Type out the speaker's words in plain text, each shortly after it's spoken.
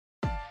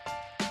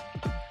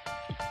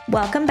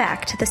Welcome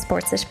back to the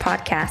Sports-ish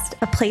podcast,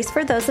 a place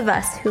for those of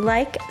us who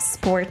like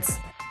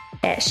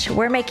sports-ish.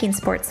 We're making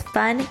sports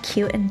fun,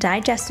 cute, and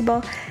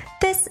digestible.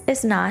 This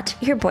is not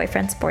your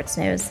boyfriend's sports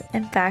news.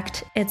 In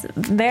fact, it's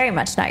very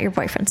much not your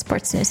boyfriend's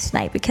sports news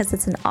tonight because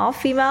it's an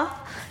all-female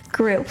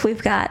group.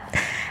 We've got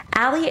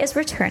Allie is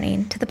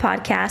returning to the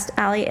podcast.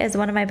 Allie is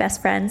one of my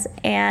best friends,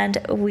 and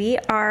we're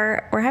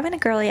having a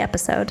girly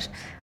episode.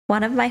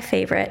 One of my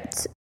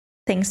favorite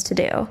things to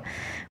do.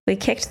 We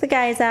kicked the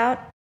guys out.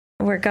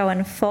 We're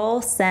going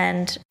full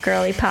send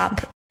girly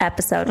pop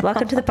episode.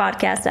 Welcome to the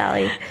podcast,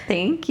 Allie.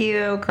 Thank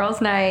you.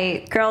 Girls'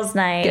 night. Girls'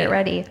 night. Get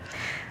ready.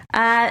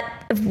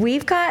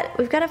 We've got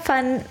a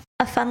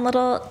fun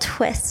little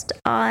twist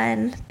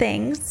on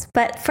things.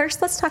 But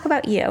first, let's talk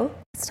about you.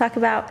 Let's talk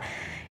about,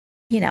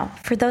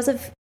 for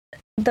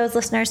those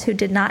listeners who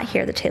did not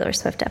hear the Taylor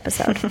Swift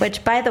episode,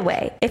 which, by the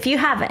way, if you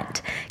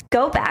haven't,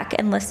 go back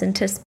and listen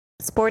to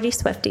Sporty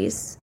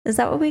Swifties. Is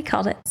that what we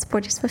called it?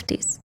 Sporty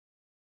Swifties.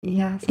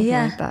 Yeah, something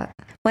like that.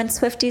 When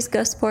Swifties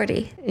go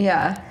sporty.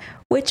 Yeah.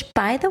 Which,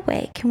 by the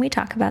way, can we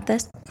talk about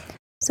this?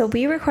 So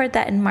we record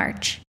that in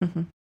March,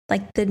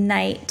 like the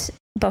night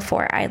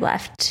before I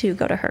left to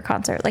go to her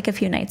concert, like a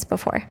few nights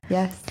before.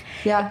 Yes.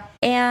 Yeah.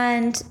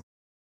 And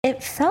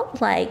it felt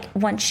like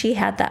once she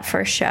had that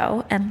first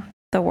show and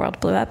the world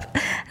blew up,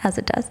 as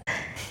it does,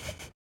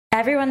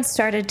 everyone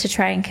started to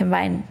try and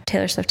combine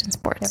Taylor Swift and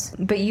sports.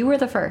 Yep. But you were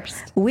the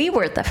first. We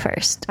were the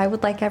first. I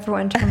would like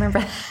everyone to remember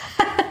that.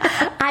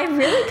 I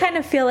really kind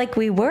of feel like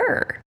we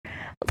were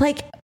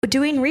like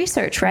doing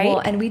research, right? Well,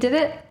 and we did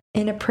it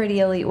in a pretty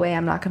elite way.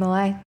 I'm not going to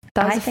lie.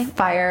 That was a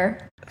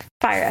fire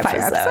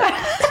episode.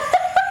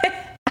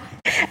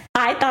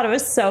 I thought it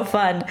was so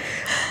fun,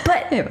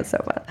 but it was so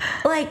fun.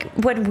 Like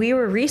when we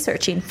were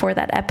researching for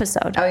that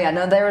episode. Oh yeah,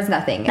 no, there was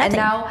nothing. And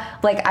now,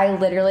 like, I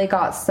literally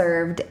got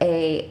served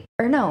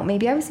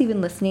maybe I was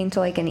even listening to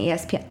like an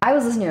ESPN. I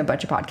was listening to a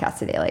bunch of podcasts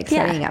today, like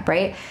setting up,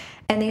 right?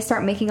 And they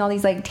start making all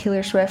these like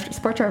Taylor Swift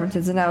sports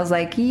references, and I was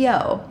like,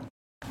 yo.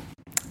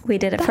 We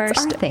did it first.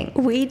 Our thing.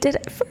 We did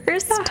it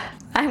first. Yeah.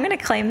 I'm going to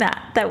claim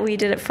that we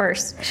did it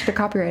first. I should have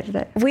copyrighted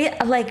it. We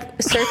like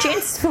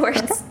searching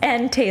sports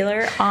and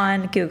Taylor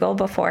on Google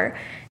before.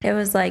 It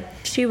was like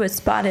she was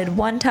spotted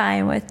one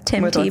time with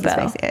Tim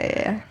Tebow.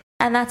 Yeah.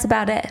 And that's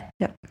about it.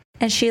 Yep.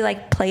 And she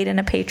like played in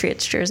a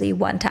Patriots jersey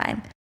one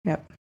time.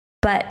 Yep.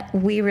 But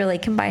we really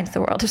combined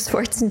the world of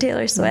sports and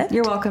Taylor Swift.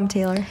 You're welcome,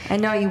 Taylor. I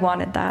know you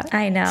wanted that.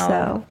 I know.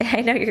 So.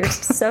 I know you're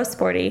so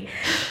sporty.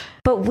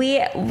 But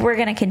we're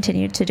going to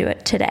continue to do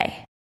it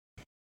today.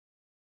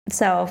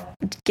 So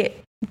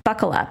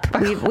buckle up.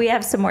 We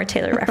have some more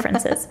Taylor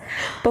references.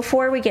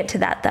 Before we get to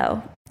that,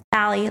 though,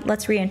 Allie,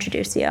 let's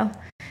reintroduce you.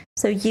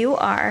 So you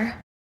are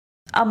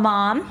a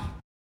mom.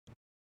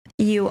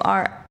 You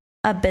are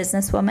a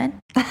businesswoman.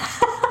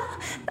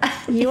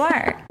 You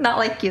are. Not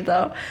like you,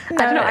 though. No,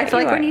 I don't know. I feel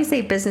like when you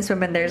say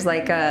businesswoman, there's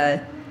like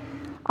a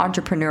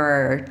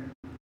entrepreneur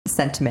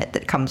sentiment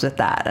that comes with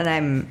that, and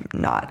I'm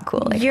not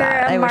cool like You're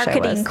that. You're a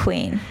marketing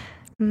queen.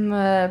 I'm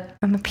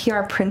a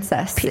PR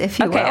princess, if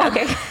you will.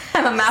 Okay.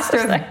 I'm a master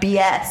of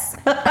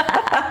BS.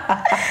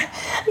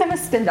 I'm a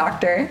spin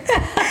doctor.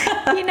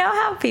 You know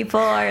how people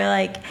are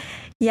like,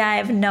 yeah, I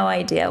have no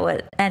idea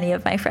what any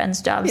of my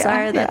friends' jobs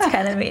are. That's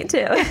kind of me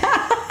too.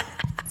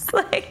 It's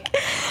like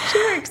she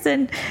works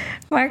in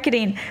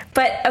marketing.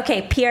 But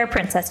okay, PR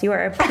princess. You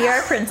are a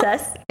PR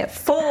princess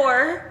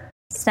for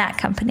snack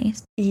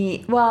companies.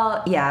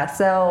 Well, yeah.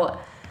 So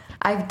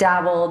I've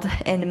dabbled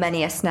in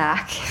many a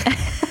snack.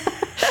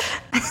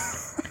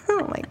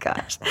 Oh my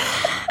gosh.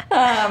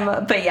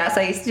 But yes,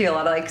 I used to do a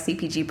lot of like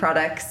CPG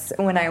products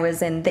when I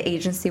was in the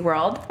agency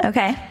world.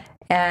 Okay.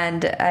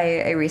 And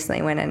I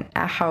recently went in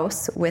a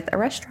house with a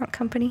restaurant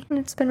company, and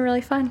it's been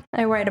really fun.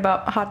 I write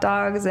about hot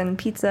dogs and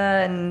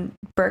pizza and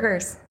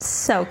burgers.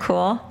 So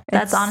cool.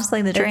 That's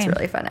honestly the dream. It's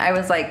really fun. I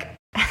was like,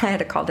 I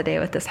had a call today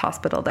with this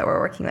hospital that we're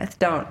working with.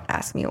 Don't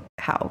ask me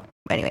how.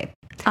 Anyway,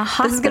 a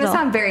hospital. This is going to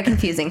sound very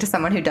confusing to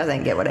someone who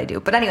doesn't get what I do.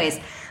 But anyways,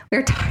 we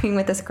were talking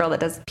with this girl that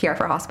does PR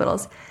for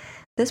hospitals.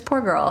 This poor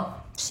girl,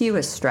 she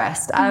was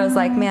stressed. I was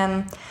like,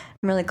 man,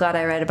 I'm really glad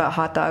I write about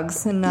hot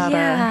dogs and not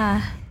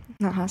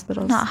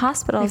hospitals. Not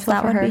hospitals.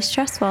 That would be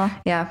stressful.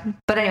 Yeah.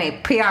 But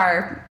anyway,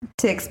 PR,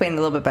 to explain a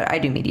little bit better, I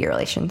do media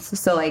relations.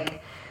 So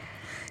like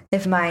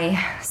if my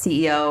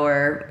CEO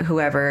or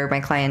whoever my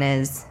client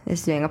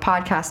is doing a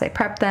podcast, I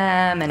prep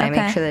them and I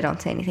make sure they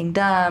don't say anything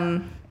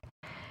dumb.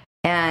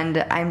 And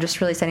I'm just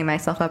really setting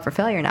myself up for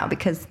failure now,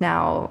 because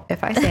now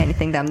if I say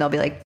anything dumb, they'll be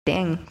like,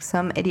 dang,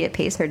 some idiot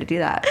pays her to do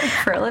that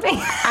for a living.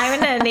 I'm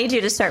going to need you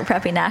to start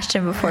prepping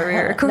Ashton before we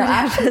record.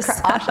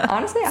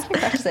 Honestly, Ashton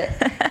crushes it.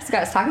 He's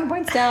got his talking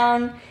points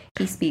down.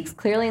 He speaks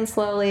clearly and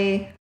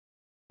slowly.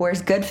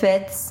 Wears good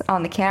fits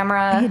on the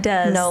camera. He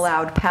does. No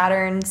loud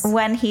patterns.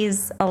 When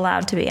he's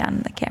allowed to be on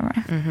the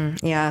camera.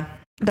 Mm-hmm. Yeah.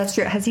 That's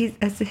true. Has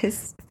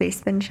his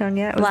face been shown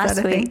yet? Was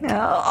last week.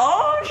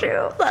 Oh,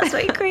 shoot. Last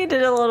week we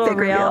did a little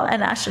reel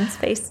and Ashton's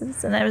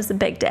faces, and it was a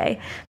big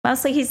day.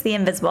 Mostly he's the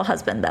invisible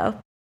husband, though.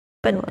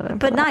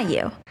 But not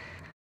you.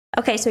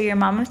 Okay, so you're a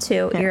mom of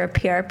two. Yeah. You're a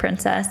PR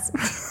princess.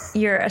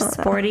 You're a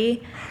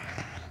sporty.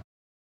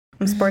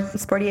 I'm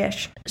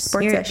sporty-ish.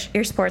 Sports-ish.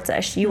 You're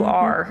sports-ish. You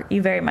are.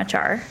 You very much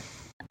are.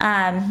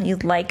 You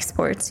like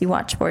sports. You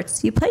watch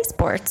sports. You play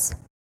sports.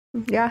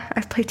 Yeah,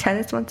 I play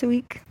tennis once a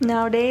week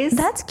nowadays.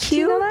 That's cute.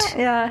 Do you know that?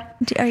 Yeah.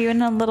 Are you in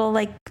a little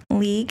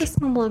league? Just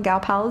some little gal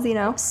pals,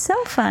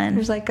 So fun.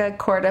 There's a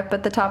court up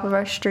at the top of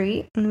our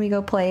street, and we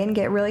go play and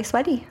get really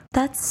sweaty.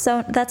 That's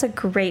a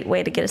great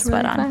way to get a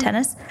sweat on. Fun.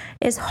 Tennis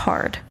is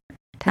hard.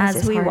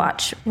 We're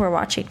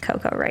watching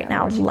Coco right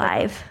now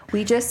live.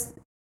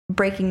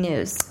 Breaking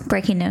news.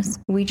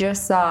 We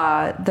just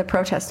saw the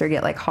protester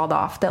get hauled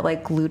off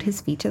that glued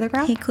his feet to the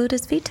ground. He glued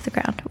his feet to the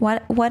ground.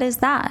 What is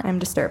that? I'm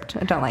disturbed.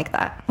 I don't like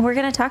that. We're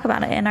going to talk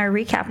about it in our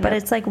recap, but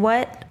it's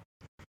what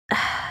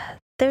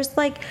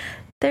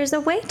there's a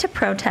way to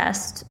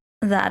protest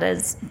that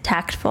is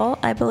tactful,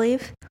 I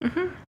believe.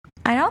 Mm-hmm.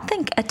 I don't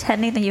think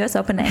attending the U.S.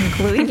 Open and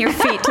gluing your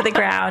feet to the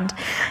ground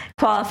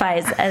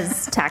qualifies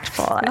as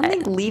tactful. I don't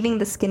think leaving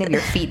the skin of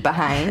your feet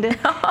behind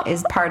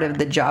is part of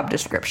the job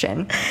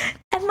description.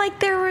 And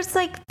there was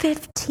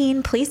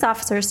 15 police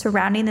officers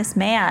surrounding this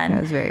man.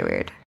 It was very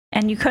weird.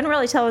 And you couldn't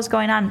really tell what was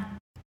going on.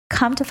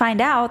 Come to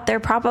find out, they're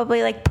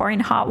probably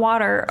pouring hot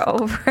water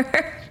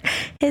over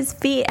his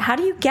feet. How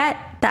do you get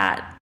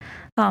that?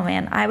 Oh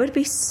man, I would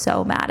be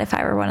so mad if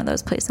I were one of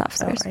those police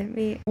officers.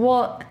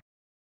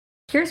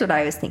 Here's what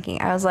I was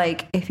thinking. I was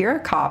if you're a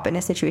cop in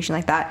a situation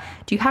like that,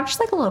 do you have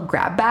just a little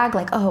grab bag?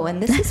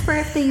 And this is for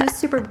if they use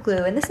super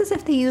glue, and this is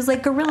if they use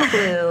Gorilla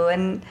Glue.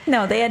 And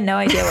no, they had no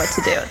idea what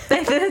to do.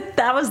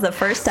 That was the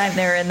first time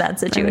they were in that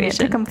situation. It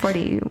took them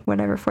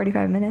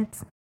 45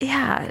 minutes.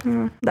 Yeah.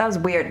 That was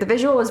weird. The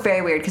visual was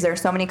very weird because there were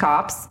so many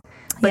cops,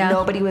 but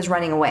nobody was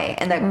running away.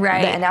 And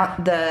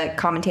the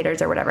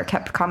commentators or whatever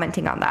kept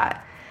commenting on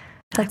that.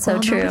 That's so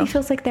true. Nobody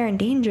feels they're in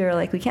danger.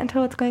 We can't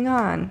tell what's going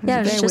on. It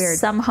was just weird.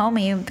 Some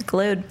homie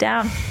glued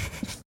down.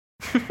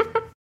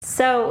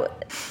 So,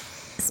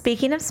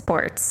 speaking of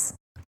sports,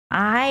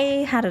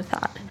 I had a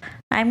thought.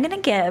 I'm going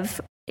to give,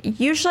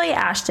 usually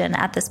Ashton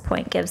at this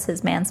point gives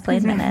his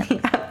mansplain minute.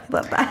 Yeah,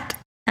 love that.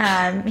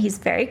 He's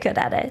very good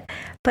at it.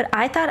 But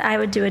I thought I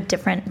would do a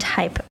different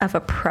type of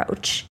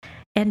approach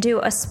and do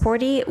a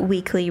sporty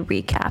weekly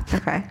recap.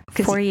 Okay.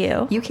 For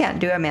you. You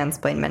can't do a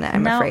mansplain minute,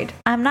 I'm afraid.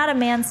 I'm not a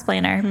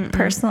mansplainer,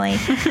 personally.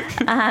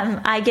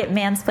 I get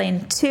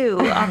mansplained too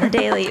on the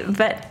daily,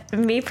 but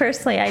me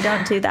personally, I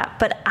don't do that.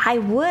 But I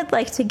would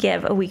like to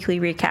give a weekly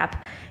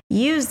recap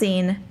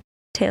using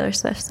Taylor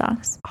Swift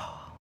songs.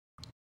 Oh.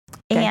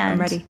 Okay, I'm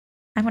ready.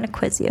 I'm going to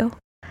quiz you.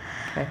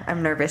 Okay,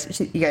 I'm nervous.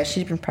 She's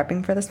been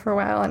prepping for this for a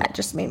while, and it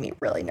just made me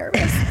really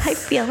nervous. I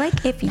feel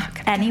like if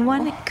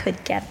anyone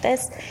could get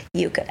this,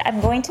 you could.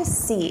 I'm going to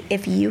see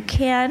if you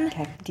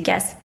can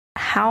guess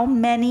how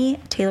many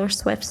Taylor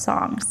Swift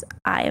songs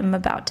I am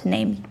about to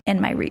name in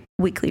my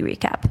weekly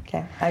recap.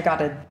 Okay,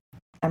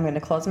 I'm going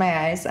to close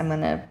my eyes. I'm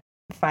going to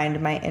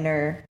find my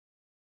inner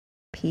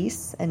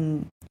peace,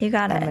 and you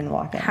got it. I'm going to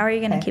walk in. How are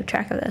you going to keep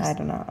track of this? I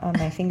don't know. On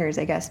my fingers,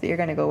 I guess, but you're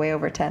going to go way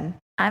over 10.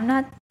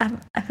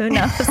 Who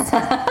knows?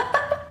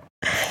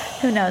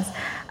 Who knows?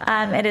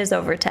 It is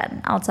over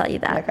 10. I'll tell you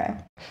that. Okay.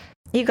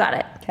 You got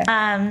it.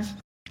 Okay.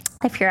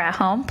 If you're at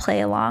home,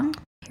 play along.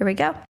 Here we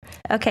go.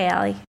 Okay,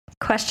 Allie.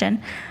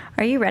 Question.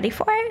 Are you ready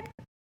for it?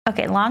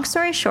 Okay, long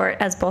story short,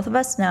 as both of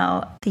us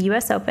know, the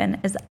U.S. Open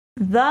is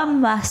the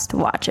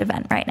must-watch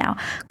event right now.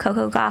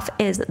 Coco Gauff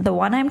is the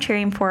one I'm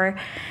cheering for.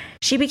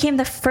 She became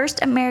the first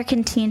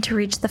American teen to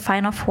reach the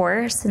Final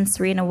Four since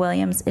Serena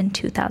Williams in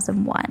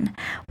 2001.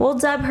 We'll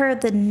dub her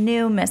the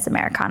new Miss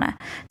Americana.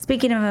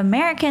 Speaking of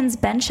Americans,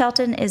 Ben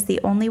Shelton is the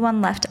only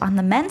one left on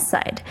the men's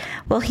side.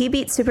 Will he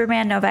beat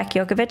Superman Novak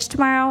Djokovic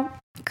tomorrow?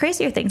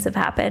 Crazier things have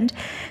happened.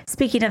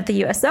 Speaking of the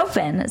U.S.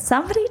 Open,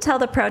 somebody tell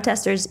the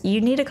protesters you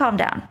need to calm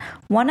down.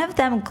 One of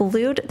them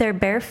glued their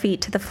bare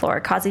feet to the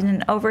floor, causing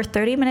an over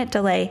 30-minute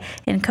delay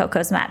in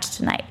Coco's match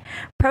tonight.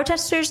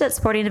 Protesters at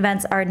sporting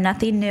events are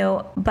nothing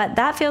new, but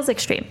that feels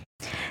extreme.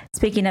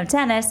 Speaking of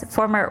tennis,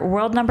 former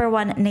world number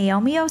 1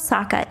 Naomi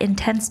Osaka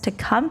intends to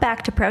come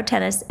back to pro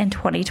tennis in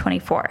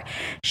 2024.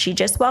 She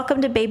just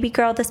welcomed a baby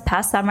girl this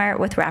past summer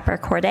with rapper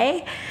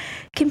Cordae.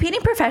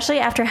 Competing professionally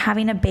after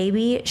having a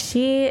baby,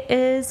 she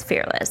is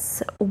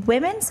fearless.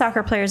 Women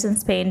soccer players in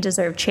Spain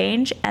deserve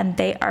change, and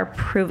they are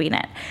proving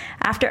it.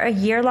 After a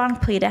year-long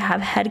plea to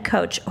have head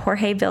coach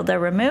Jorge Vilda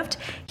removed,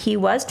 he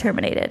was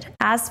terminated.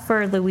 As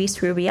for Luis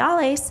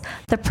Rubiales,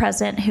 the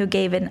president who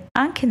gave an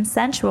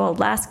unconsensual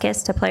last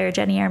kiss to player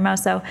Jenny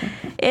Hermoso,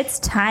 it's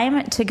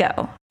time to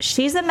go.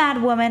 She's a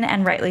mad woman,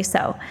 and rightly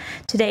so.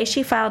 Today,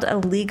 she filed a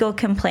legal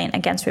complaint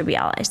against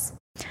Rubiales.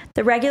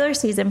 The regular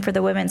season for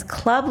the Women's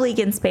Club League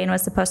in Spain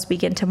was supposed to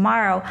begin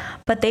tomorrow,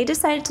 but they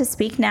decided to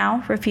speak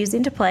now,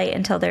 refusing to play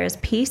until there is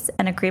peace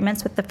and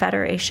agreements with the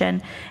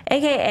federation,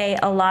 aka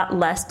a lot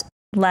less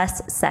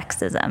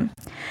sexism.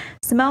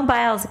 Simone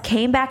Biles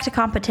came back to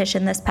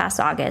competition this past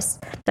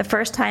August, the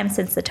first time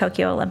since the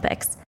Tokyo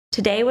Olympics.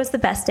 Today was the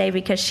best day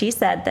because she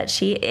said that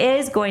she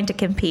is going to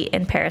compete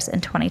in Paris in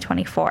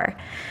 2024.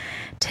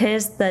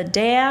 'Tis the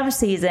damn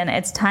season.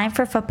 It's time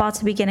for football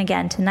to begin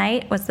again.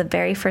 Tonight was the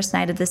very first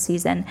night of the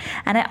season,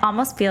 and it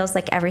almost feels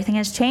like everything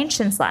has changed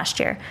since last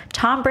year.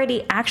 Tom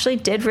Brady actually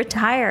did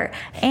retire,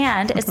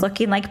 and it's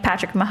looking like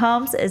Patrick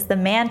Mahomes is the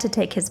man to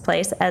take his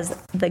place as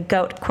the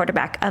GOAT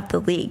quarterback of the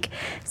league.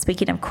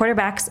 Speaking of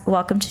quarterbacks,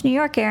 welcome to New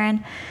York,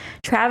 Aaron.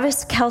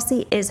 Travis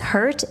Kelce is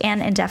hurt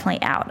and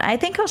indefinitely out. I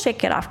think he'll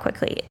shake it off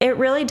quickly. It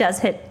really does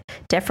hit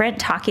different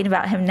talking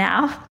about him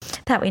now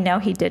that we know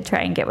he did try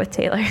and get with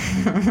Taylor.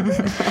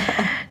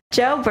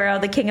 Joe Burrow,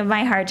 the king of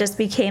my heart, just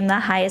became the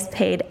highest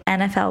paid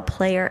NFL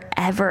player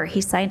ever.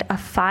 He signed a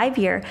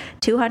 5-year,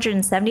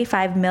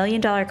 $275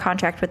 million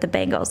contract with the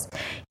Bengals.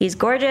 He's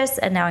gorgeous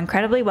and now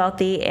incredibly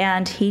wealthy,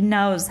 and he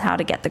knows how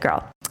to get the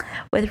girl.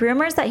 With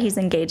rumors that he's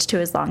engaged to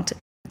his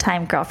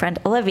longtime girlfriend,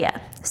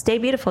 Olivia. Stay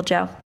beautiful,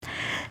 Joe.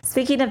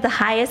 Speaking of the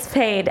highest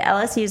paid,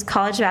 LSU's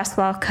college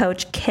basketball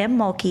coach Kim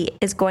Mulkey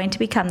is going to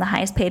become the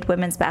highest paid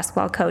women's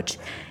basketball coach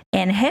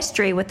in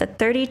history with a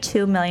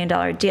 $32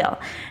 million deal.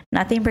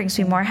 Nothing brings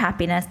me more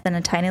happiness than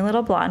a tiny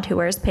little blonde who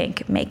wears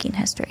pink making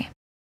history.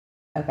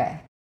 Okay.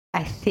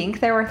 I think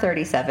there were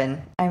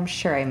 37. I'm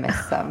sure I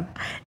missed some.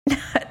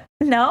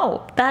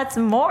 No, that's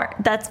more.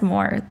 That's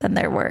more than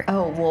there were.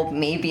 Oh, well,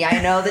 maybe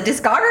I know the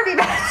discography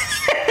better.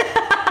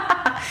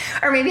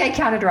 Or maybe I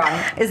counted wrong.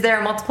 Is there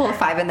a multiple of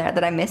 5 in there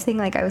that I'm missing?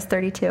 Like I was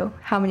 32.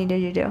 How many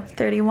did you do?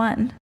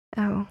 31.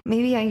 Oh,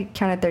 maybe I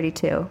counted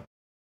 32.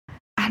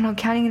 I don't know.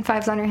 Counting in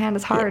 5s on your hand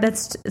is hard. Yeah,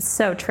 that's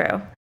so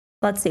true.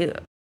 Let's see.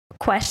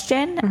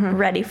 Question.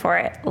 Ready for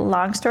it.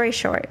 Long story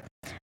short,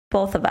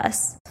 both of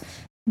us.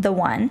 The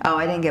one. Oh,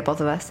 I didn't get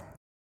both of us.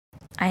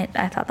 I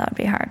thought that would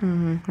be hard.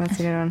 That's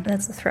a good one.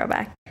 That's a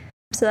throwback.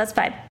 So that's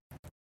 5.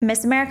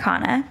 Miss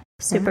Americana,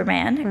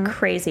 Superman,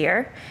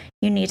 Crazier,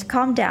 You Need to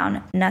Calm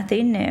Down,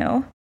 Nothing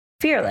New,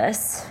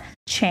 Fearless,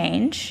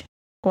 Change,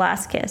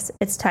 Last Kiss,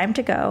 It's Time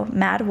to Go,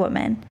 Mad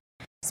Woman,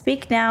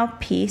 Speak Now,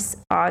 Peace,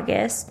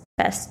 August,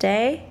 Best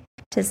Day,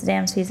 'Tis the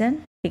Damn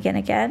Season, Begin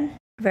Again,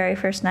 Very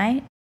First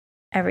Night,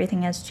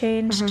 Everything Has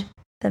Changed,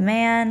 The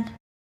Man,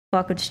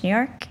 Welcome to New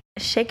York,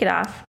 Shake It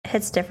Off,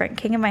 Hits Different,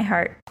 King of My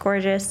Heart,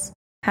 Gorgeous,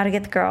 How to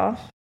Get the Girl,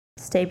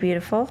 Stay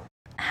Beautiful,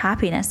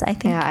 Happiness. I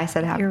think. Yeah, I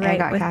said you're right.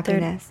 I got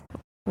Happiness.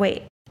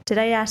 Wait, did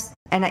I ask?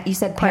 And you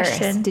said question?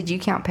 Paris. Did you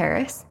count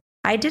Paris?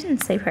 I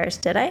didn't say Paris,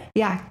 did I?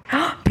 Yeah.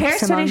 Paris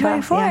Simone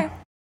 2024. Biles,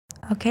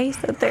 yeah. Okay,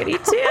 so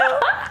 32.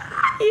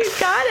 You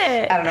got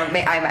it. I don't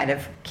know. I might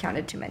have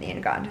counted too many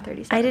and gotten to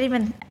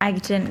 37. I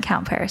didn't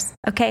count Paris.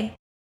 Okay.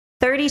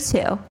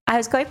 32. I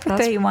was going for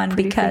 31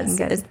 because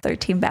it's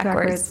 13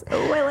 backwards.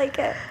 Oh, I like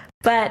it.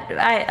 But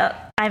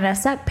I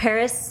messed up.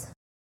 Paris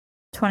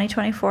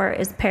 2024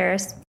 is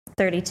Paris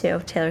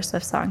 32 Taylor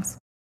Swift songs.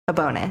 A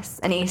bonus,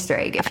 an Easter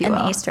egg, if you will.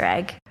 An Easter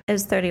egg. It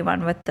was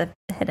 31 with the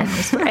hidden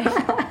Easter egg.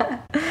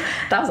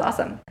 That was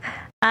awesome.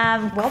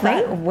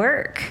 Great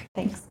work.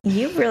 Thanks.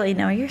 You really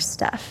know your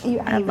stuff.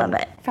 I love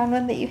it. Found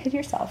one that you hid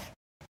yourself.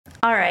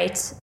 All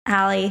right,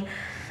 Allie.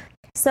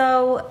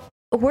 So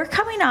we're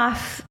coming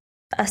off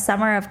a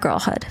summer of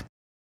girlhood.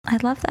 I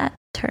love that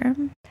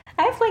term.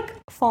 I've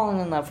fallen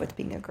in love with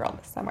being a girl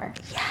this summer.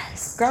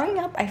 Yes. Growing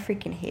up, I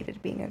freaking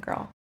hated being a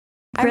girl.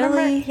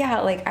 Really?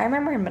 I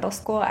remember in middle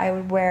school, I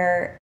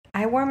wore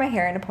my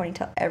hair in a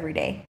ponytail every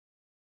day.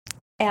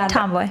 And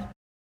tomboy.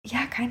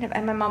 Yeah, kind of.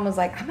 And my mom was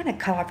like, I'm going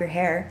to cut off your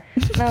hair.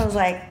 And I was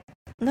like,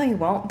 no, you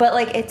won't.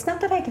 But it's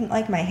not that I didn't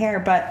like my hair,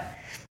 but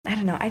I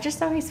don't know. I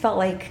just always felt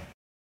like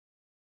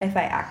if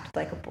I acted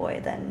like a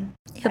boy, then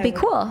you'll be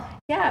cool.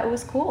 Yeah, it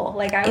was cool.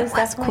 I was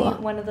definitely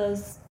cool. one of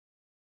those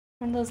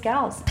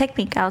gals.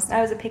 Pick-me gals.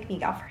 I was a pick-me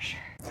gal for sure.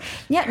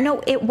 Yeah,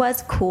 no, it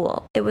was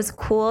cool. It was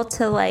cool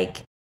to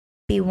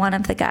be one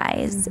of the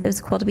guys. It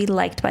was cool to be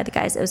liked by the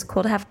guys. It was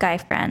cool to have guy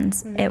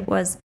friends. It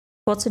was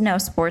cool to know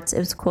sports. It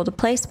was cool to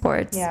play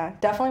sports. Yeah,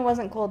 definitely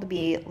wasn't cool to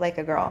be like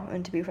a girl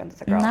and to be friends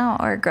with a girl. No,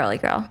 or a girly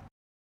girl.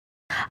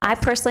 I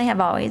personally have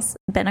always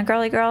been a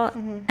girly girl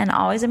and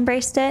always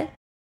embraced it,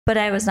 but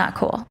I was not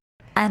cool.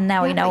 And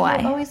now we know why.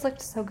 You always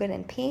looked so good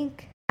in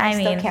pink. I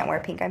still can't wear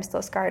pink. I'm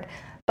still scarred.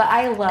 But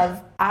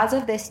as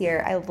of this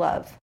year, I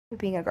love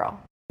being a girl.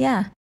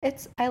 Yeah.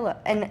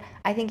 And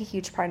I think a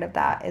huge part of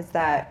that is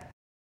that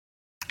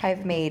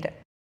I've made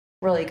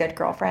really good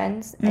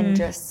girlfriends and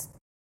just,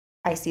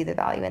 I see the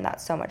value in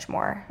that so much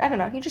more. I don't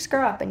know. You just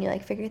grow up and you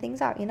figure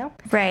things out,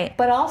 Right.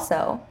 But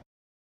also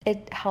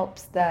it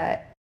helps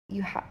that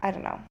you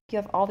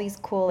have all these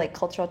cool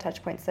cultural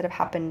touch points that have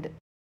happened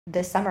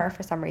this summer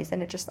for some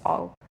reason. It just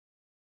all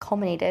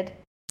culminated.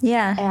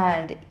 Yeah.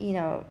 And,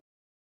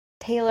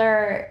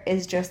 Taylor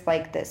is just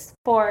this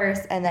force.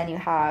 And then you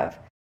have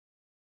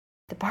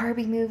the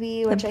Barbie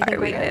movie, which I think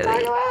we're going to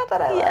talk about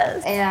that I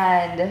love.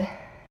 And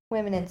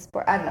women in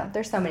sport. I don't know.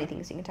 There's so many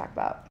things you can talk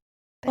about.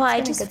 Well,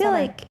 I just feel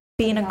like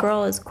being a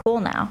girl is cool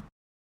now.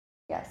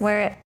 Yes.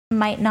 Where it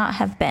might not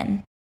have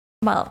been.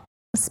 Well,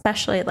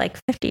 especially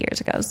 50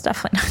 years ago, it's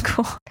definitely not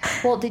cool.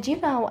 Well, did you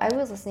know, I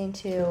was listening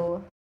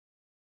to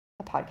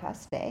a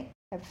podcast today.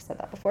 I've said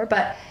that before,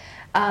 but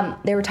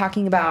they were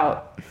talking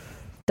about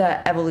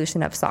the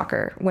evolution of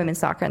soccer, women's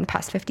soccer in the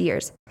past 50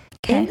 years.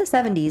 Okay. In the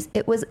 70s,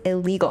 it was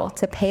illegal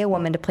to pay a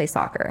woman to play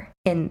soccer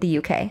in the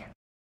UK.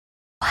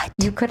 What?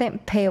 You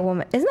couldn't pay a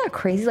woman. Isn't that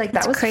crazy? Like,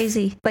 that was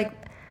crazy. Like,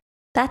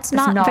 that's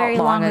not very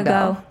long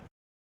ago.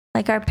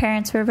 Like, our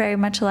parents were very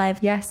much alive.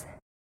 Yes.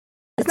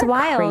 It's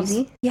wild.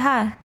 Crazy?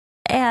 Yeah.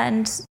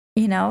 And,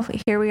 you know,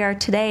 here we are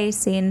today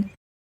seeing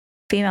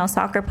female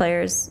soccer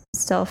players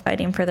still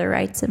fighting for their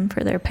rights and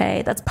for their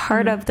pay. That's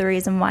part of the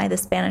reason why the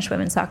Spanish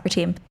women's soccer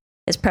team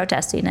is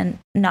protesting and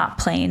not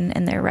playing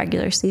in their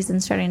regular season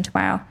starting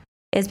tomorrow,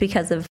 is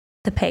because of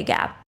the pay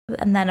gap.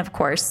 And then, of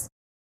course,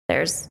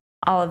 there's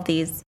all of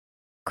these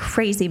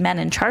crazy men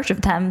in charge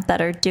of them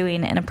that are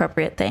doing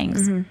inappropriate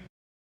things.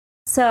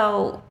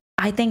 So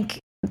I think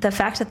the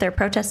fact that they're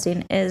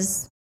protesting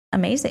is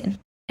amazing.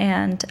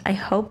 And I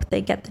hope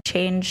they get the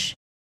change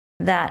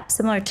that,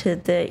 similar to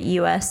the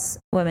U.S.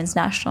 women's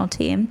national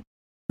team,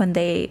 when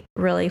they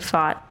really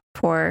fought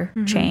for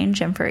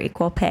change and for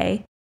equal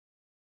pay,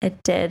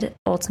 it did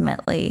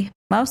ultimately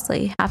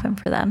mostly happen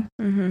for them.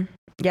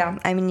 Yeah.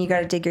 I mean, you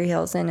got to dig your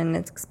heels in, and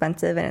it's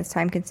expensive and it's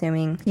time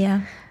consuming.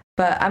 Yeah.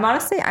 But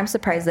I'm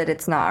surprised that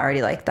it's not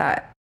already like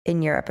that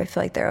in Europe. I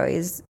feel like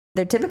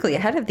they're typically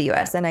ahead of the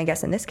U.S. And I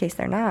guess in this case,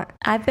 they're not.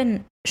 I've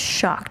been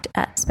shocked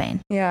at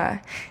Spain. Yeah.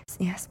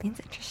 Yeah.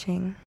 Spain's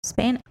interesting.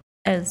 Spain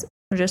is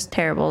just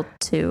terrible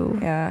to.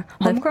 Yeah.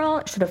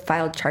 Homegirl should have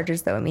filed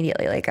charges though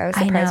immediately. Like, I was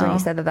surprised when you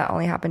said that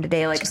only happened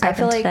today. Like, I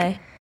feel like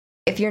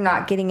if you're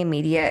not getting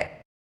immediate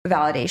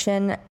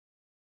validation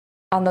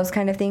on those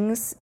kind of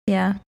things.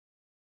 Yeah.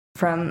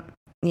 From,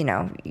 you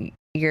know,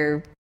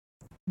 your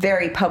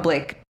very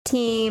public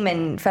team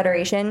and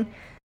federation,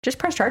 just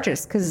press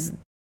charges, because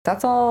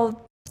that's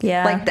all.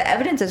 Yeah. Like, the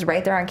evidence is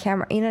right there on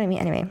camera. You know what I mean?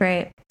 Anyway.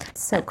 Right.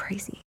 It's so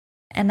crazy.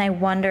 And I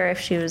wonder if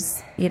she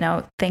was, you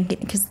know, thinking,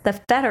 because the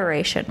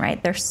federation,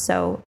 right? They're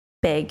so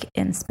big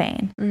in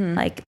Spain.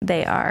 Like,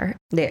 they are.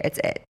 It's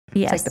it.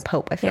 Yes. It's like the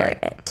Pope, I feel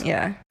like. It.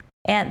 Yeah.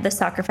 And the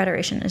soccer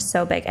federation is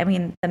so big. I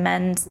mean, the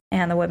men's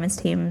and the women's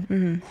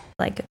team,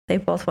 like, they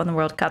both won the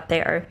World Cup.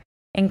 They are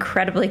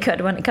incredibly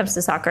good when it comes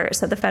to soccer.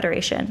 So the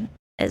federation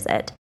is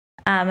it.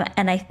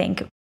 And I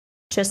think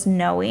just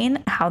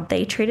knowing how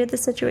they treated the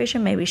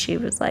situation, maybe she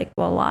was like,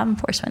 well, law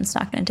enforcement's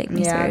not going to take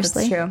me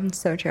seriously. Yeah, that's true. It's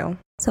so true.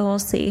 So we'll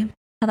see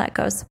how that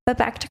goes. But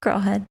back to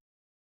girlhood.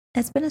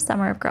 It's been a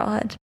summer of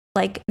girlhood,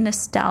 like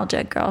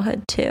nostalgia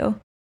girlhood too.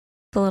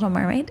 The Little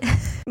Mermaid.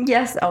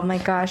 Yes. Oh my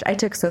gosh. I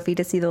took Sophie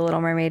to see The Little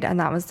Mermaid, and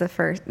that was the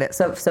first.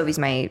 So Sophie's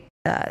my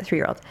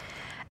 3-year-old,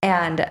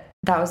 and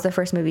that was the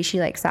first movie she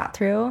like sat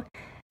through,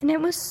 and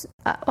it was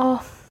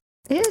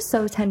it is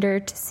so tender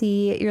to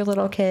see your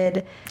little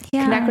kid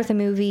connect with a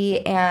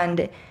movie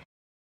and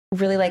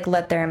really like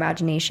let their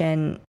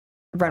imagination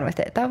run with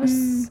it. That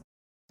was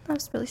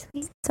really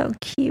sweet. So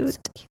cute.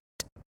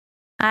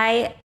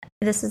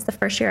 This is the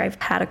first year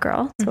I've had a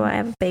girl, so I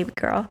have a baby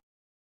girl.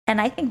 And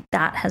I think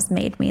that has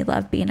made me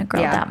love being a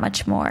girl that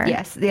much more.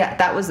 Yes. Yeah.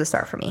 That was the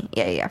start for me.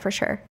 Yeah, for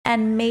sure.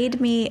 And made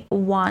me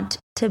want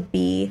to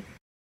be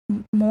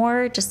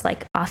more just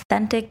like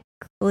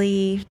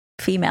authentically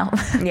female.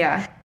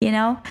 Yeah. You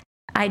know,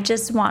 I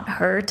just want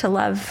her to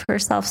love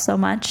herself so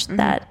much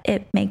that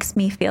it makes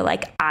me feel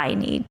like I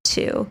need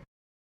to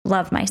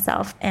love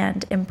myself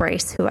and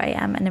embrace who I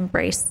am and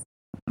embrace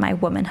my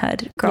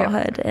womanhood,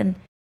 girlhood. Yep. And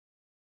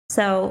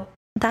so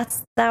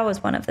that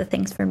was one of the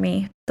things for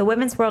me. The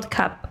Women's World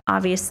Cup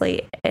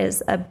obviously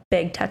is a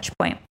big touch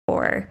point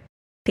for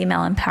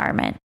female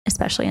empowerment,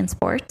 especially in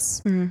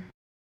sports.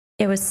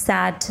 It was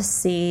sad to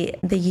see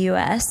the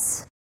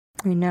U.S.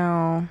 I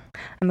know.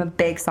 I'm a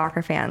big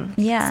soccer fan.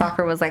 Yeah.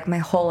 Soccer was like my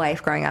whole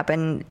life growing up,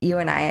 and you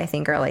and I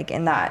think are like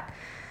in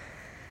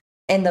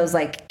those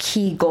like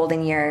key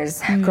golden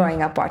years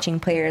growing up, watching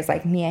players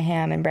like Mia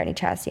Hamm and Brittany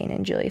Chastain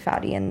and Julie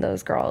Foudy and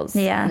those girls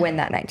win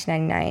that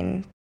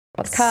 1999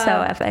 World Cup.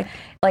 So epic.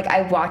 Like,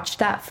 I watched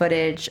that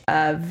footage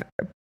of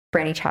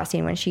Brittany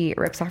Chastain when she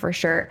rips off her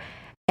shirt,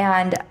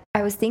 and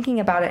I was thinking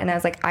about it, and I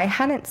was like, I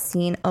hadn't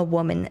seen a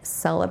woman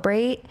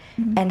celebrate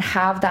and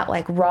have that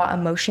like raw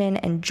emotion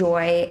and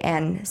joy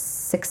and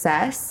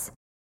success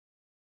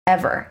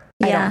ever.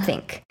 I don't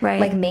think. Right.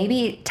 Like,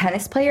 maybe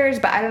tennis players,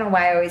 but I don't know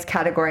why I always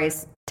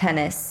categorize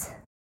tennis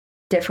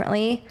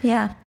differently.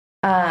 Yeah.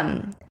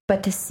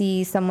 But to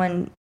see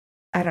someone,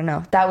 I don't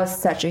know, that was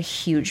such a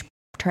huge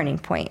turning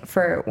point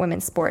for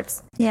women's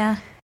sports. Yeah.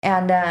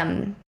 And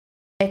I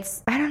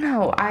don't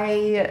know,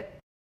 I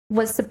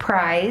was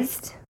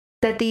surprised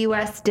that the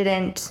US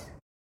didn't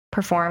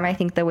perform, I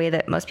think, the way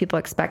that most people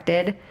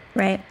expected.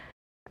 Right.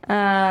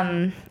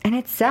 And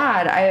it's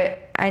sad.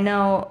 I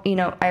know, you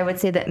know, I would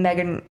say that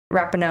Megan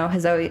Rapinoe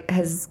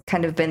has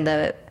kind of been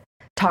the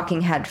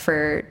talking head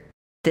for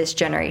this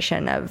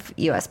generation of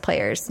US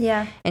players.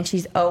 Yeah. And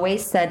she's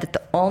always said that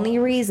the only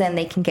reason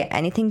they can get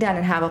anything done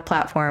and have a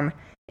platform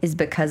is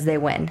because they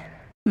win.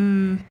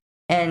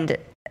 And,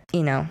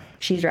 you know,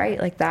 she's right.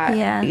 Like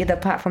that, the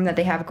platform that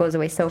they have goes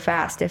away so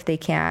fast if they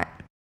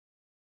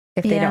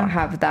don't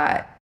have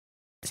that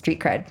street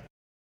cred.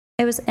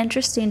 It was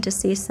interesting to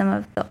see some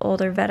of the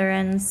older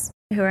veterans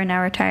who are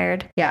now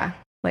retired. Yeah.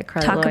 Like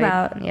Carly talk Lloyd.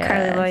 about Yes,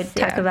 Carly Lloyd,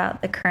 talk yeah.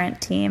 about the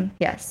current team.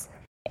 Yes.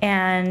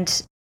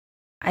 And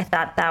I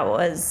thought that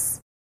was,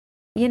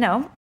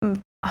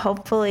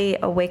 hopefully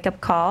a wake-up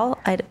call.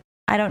 I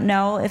don't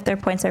know if their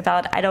points are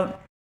valid. I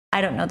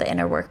don't know the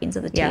inner workings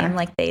of the team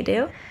like they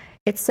do.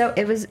 I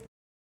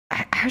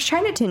was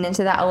trying to tune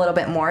into that a little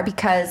bit more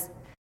because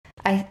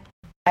I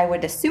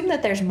would assume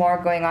that there's more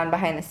going on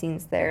behind the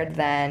scenes there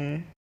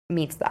than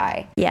meets the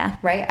eye. Yeah.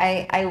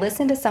 Right? I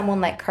listened to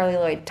someone like Carly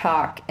Lloyd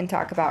talk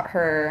about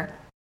her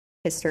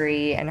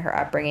history and her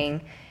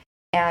upbringing,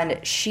 and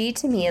she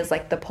to me is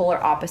like the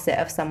polar opposite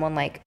of someone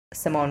like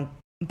Simone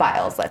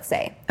Biles, let's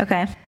say.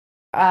 Okay.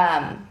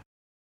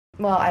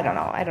 Well, I don't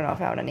know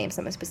if I want to name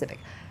someone specific,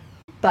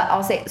 but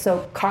I'll say,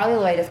 so Carly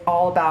Lloyd is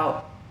all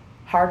about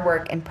hard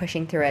work and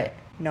pushing through it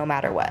no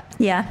matter what.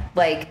 Yeah.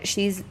 Like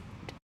she's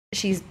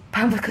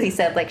publicly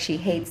said like she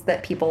hates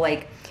that people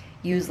like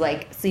use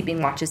like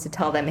sleeping watches to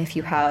tell them if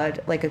you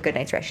had like a good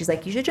night's rest. She's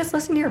like, you should just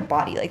listen to your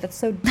body. Like that's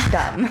so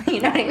dumb.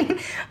 You know what I mean?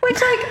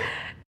 Which like,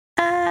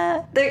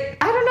 I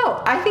don't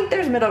know. I think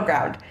there's middle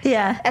ground.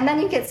 Yeah. And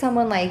then you get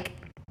someone like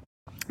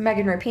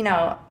Megan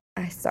Rapinoe.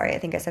 Sorry, I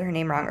think I said her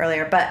name wrong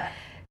earlier, but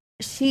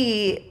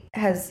she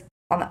has,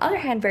 on the other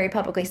hand, very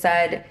publicly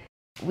said,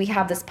 we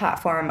have this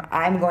platform.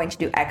 I'm going to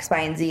do X, Y,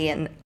 and Z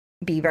and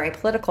be very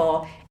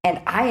political.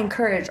 And I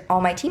encourage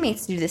all my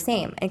teammates to do the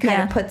same and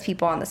kind of put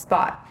people on the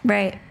spot.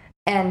 Right.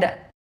 And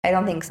I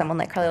don't think someone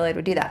like Carly Lloyd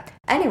would do that.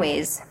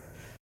 Anyways,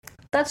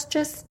 that's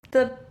just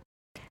the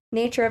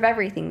nature of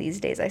everything these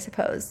days, I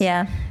suppose.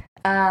 Yeah.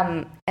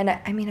 And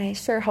I mean, I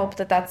sure hope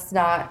that that's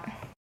not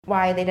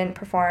why they didn't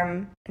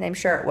perform. And I'm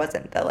sure it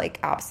wasn't the like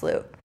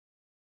absolute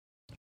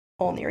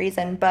only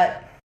reason,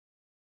 but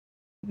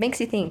it makes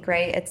you think,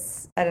 right?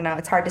 I don't know.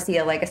 It's hard to see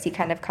a legacy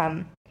kind of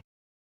come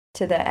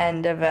to the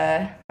end of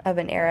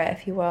an era,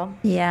 if you will.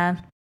 Yeah.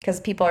 Because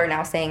people are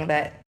now saying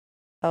that,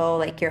 oh,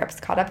 like Europe's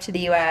caught up to the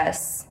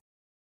U.S.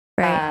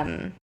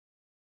 Right.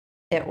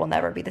 It will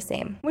never be the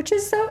same, which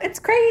is it's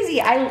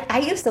crazy. I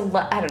used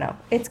to I don't know.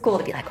 It's cool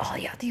to be like, oh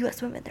yeah, the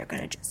U.S. women, they're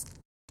going to just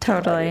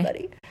totally.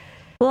 Everybody.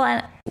 Well,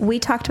 and we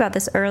talked about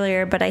this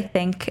earlier, but I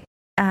think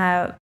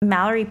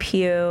Mallory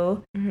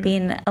Pugh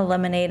being not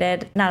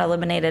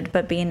eliminated,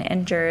 but being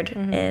injured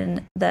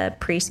in the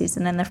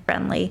preseason and the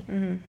friendly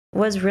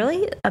was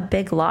really a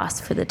big loss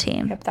for the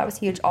team. Yep, that was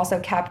huge. Also,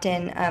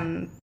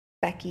 Captain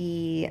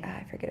Becky,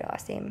 I forget her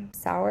last name,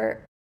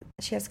 Sauer.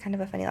 She has kind of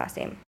a funny last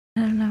name.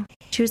 I don't know.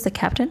 She was the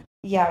captain?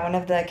 Yeah, one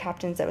of the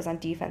captains that was on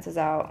defense is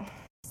out.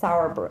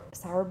 Sauerbrunn?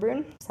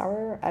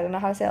 I don't know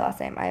how to say the last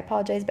name. I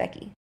apologize,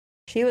 Becky.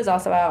 She was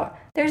also out.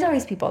 There's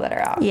always people that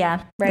are out.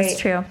 Yeah, right? That's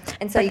true.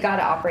 And so you got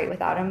to operate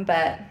without them.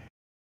 But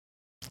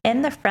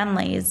in the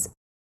friendlies,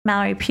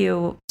 Mallory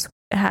Pugh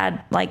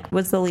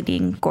was the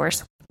leading goal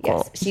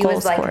she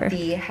was like scorer.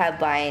 the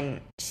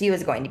headline. She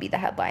was going to be the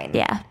headline.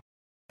 Yeah.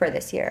 For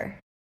this year.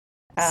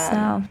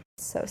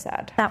 So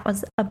sad. That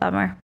was a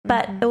bummer.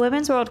 But the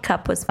Women's World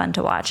Cup was fun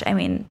to watch. I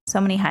mean, so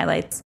many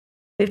highlights.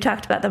 We've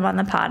talked about them on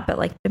the pod, but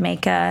like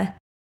Jamaica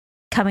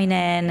coming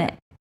in,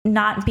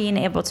 not being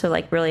able to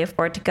like really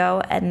afford to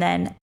go, and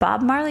then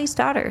Bob Marley's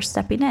daughter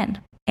stepping in.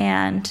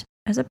 And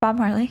is it Bob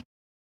Marley?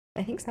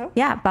 I think so.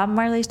 Yeah, Bob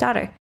Marley's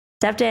daughter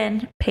stepped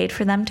in, paid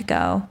for them to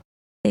go.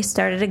 They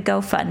started a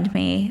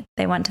GoFundMe.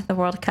 They went to the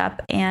World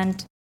Cup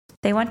and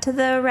they went to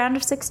the round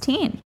of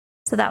 16.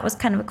 So that was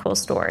kind of a cool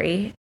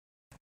story.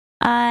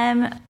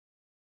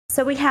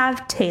 So we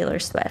have Taylor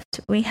Swift.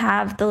 We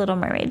have The Little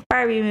Mermaid,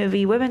 Barbie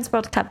movie, Women's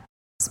World Cup.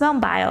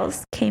 Simone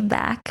Biles came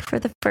back for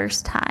the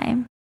first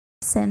time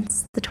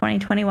since the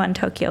 2021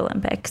 Tokyo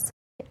Olympics.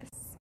 Yes.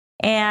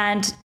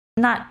 And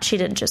she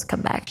didn't just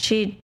come back.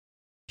 She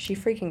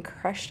freaking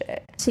crushed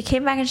it. She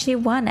came back and she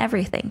won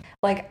everything.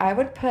 Like, I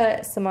would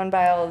put Simone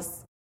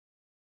Biles,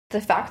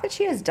 the fact that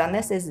she has done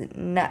this is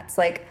nuts.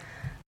 Like,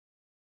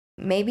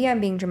 maybe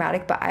I'm being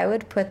dramatic, but I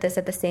would put this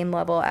at the same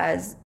level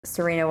as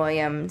Serena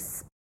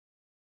Williams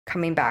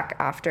coming back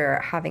after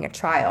having a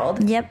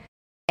child. Yep.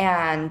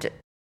 And,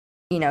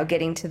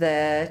 getting to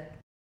the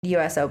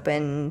U.S.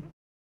 Open.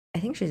 I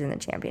think she's in the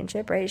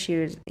championship, right?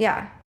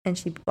 And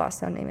she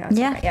lost on name.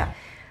 Yeah.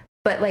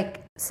 But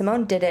like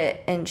Simone did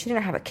it, and she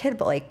didn't have a kid,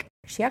 but like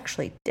she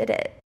actually did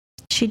it.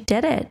 She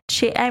did it.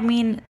 2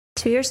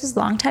 years is a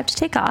long time to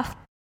take off.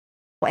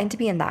 Well, and to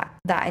be in that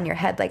in your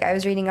head. Like I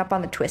was reading up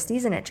on the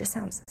twisties, and it just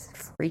sounds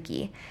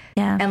freaky.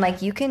 Yeah. And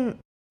like you can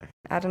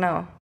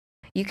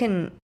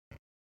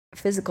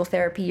physical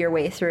therapy your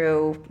way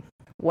through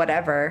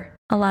whatever.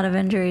 A lot of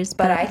injuries.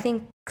 But I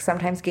think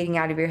sometimes getting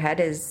out of your head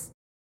is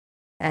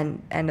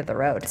an end of the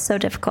road. So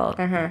difficult.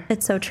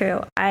 It's so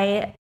true.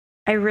 I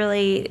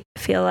really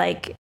feel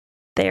like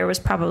there was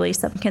probably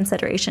some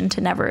consideration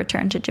to never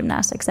return to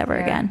gymnastics ever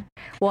again.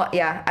 Well,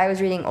 yeah. I was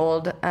reading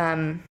old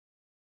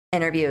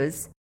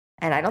interviews,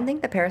 and I don't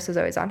think that Paris was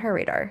always on her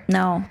radar.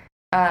 No.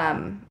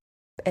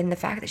 And the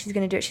fact that she's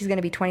going to do it, she's going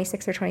to be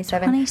 26 or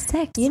 27.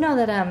 26. You know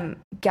that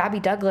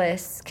Gabby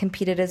Douglas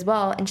competed as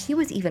well, and she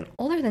was even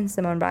older than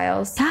Simone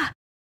Biles. Yeah.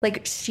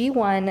 Like, she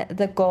won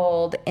the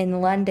gold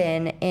in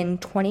London in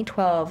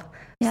 2012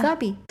 So that'd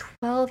be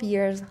 12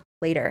 years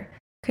later.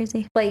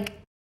 Crazy. Like,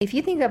 if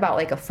you think about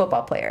like a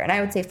football player, and I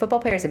would say football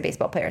players and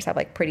baseball players have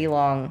like pretty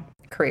long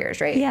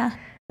careers, right? Yeah.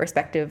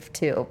 Respective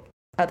to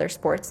other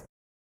sports.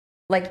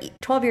 Like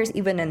 12 years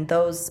even in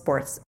those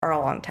sports are a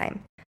long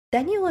time.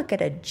 Then you look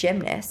at a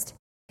gymnast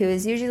who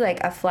is usually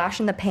like a flash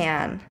in the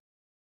pan.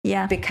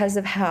 Yeah. Because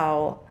of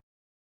how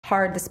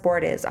hard the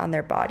sport is on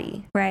their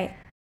body. Right.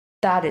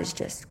 That is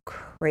just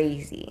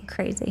crazy.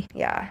 Crazy.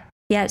 Yeah.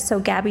 Yeah. So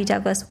Gabby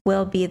Douglas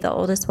will be the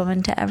oldest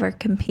woman to ever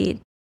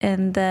compete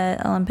in the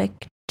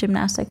Olympic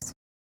gymnastics.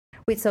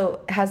 Wait,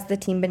 so has the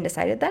team been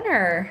decided then,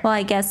 or? Well,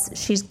 I guess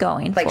she's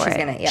going like for she's it.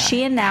 Gonna, yeah.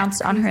 She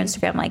announced on her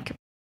Instagram, like,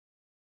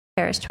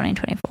 Paris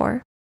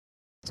 2024.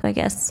 So I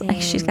guess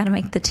like, she's got to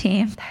make the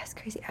team. That's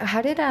crazy.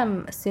 How did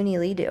Suni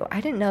Lee do? I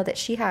didn't know that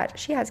she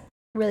has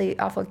really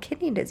awful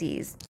kidney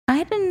disease.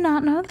 I did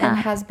not know that. And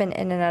has been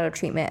in and out of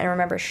treatment. And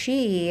remember,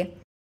 she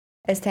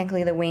is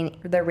technically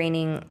the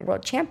reigning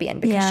world champion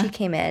because she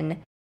came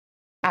in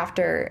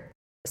after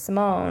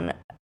Simone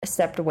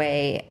stepped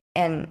away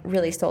and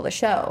really stole the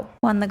show.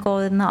 Won the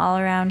gold in the all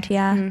around.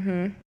 Yeah.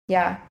 Mm-hmm.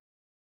 Yeah.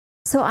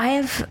 So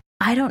I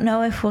don't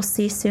know if we'll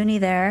see Suni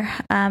there.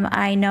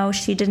 I know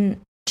she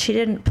didn't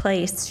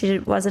place. She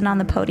wasn't on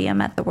the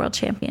podium at the world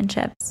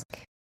championships.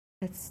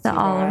 It's the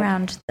all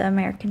around the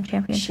American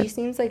championship. She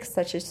seems like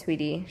such a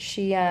sweetie.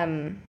 She, I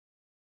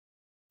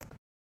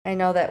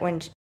know that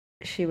when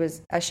she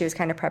was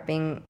kind of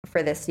prepping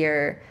for this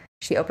year,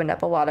 she opened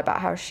up a lot about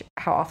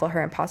how awful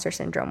her imposter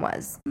syndrome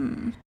was,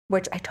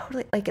 which I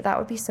totally like. That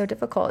would be so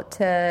difficult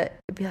to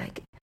be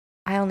like,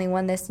 I only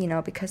won this,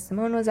 because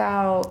Simone was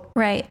out.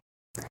 Right.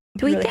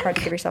 It's really hard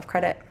to give yourself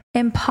credit.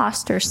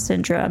 Imposter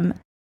syndrome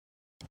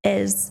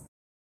is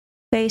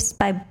faced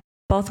by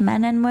both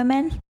men and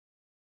women.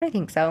 I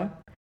think so.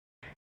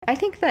 I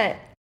think that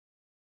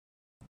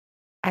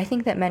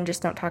men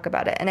just don't talk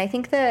about it. And I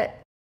think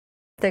that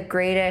the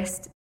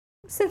greatest,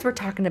 since we're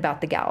talking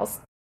about the gals,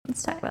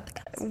 let's talk about the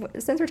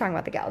gals. Since we're talking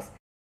about the gals,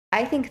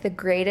 I think the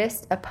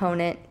greatest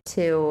opponent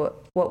to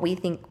what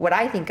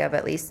I think of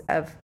at least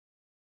of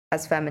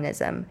as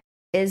feminism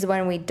is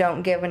when we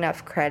don't give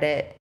enough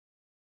credit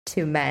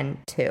to men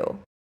too.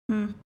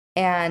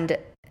 And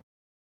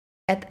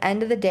at the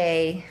end of the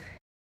day,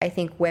 I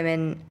think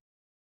women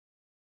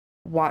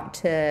want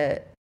to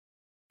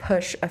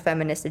push a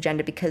feminist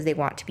agenda because they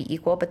want to be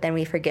equal, but then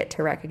we forget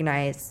to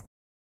recognize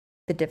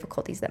the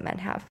difficulties that men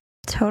have.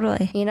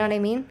 Totally. You know what I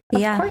mean?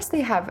 Yeah. Of course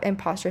they have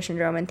imposter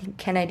syndrome and think,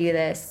 can I do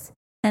this?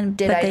 And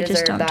but they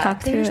just don't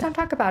talk through it. They just don't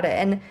talk about it.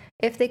 And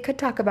if they could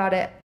talk about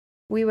it,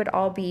 we would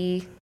all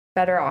be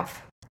better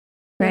off.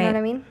 You know what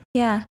I mean?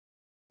 Yeah.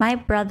 My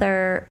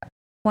brother,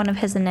 one of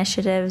his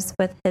initiatives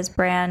with his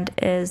brand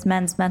is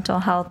men's mental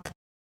health.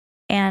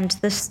 And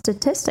the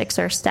statistics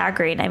are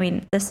staggering. I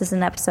mean, this is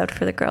an episode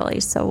for the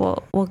girlies,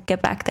 so we'll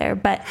get back there.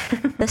 But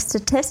the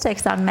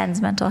statistics on men's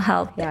mental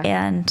health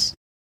and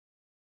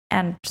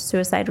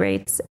suicide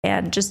rates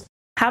and just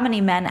how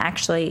many men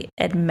actually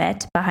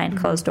admit behind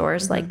closed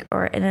doors, like,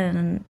 or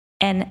in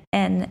an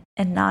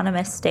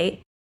anonymous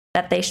state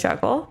that they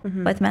struggle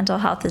with mental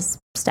health is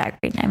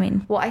staggering. I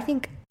mean, well, I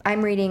think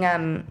I'm reading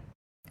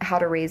How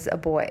to Raise a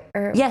Boy.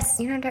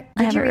 Yes, I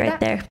have it right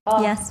there.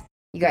 Yes,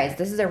 you guys,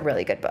 this is a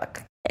really good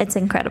book. It's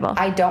incredible.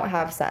 I don't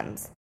have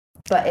sons,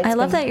 but I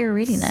love that you're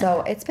reading it.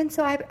 So it's been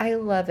I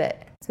love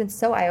it. It's been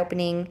so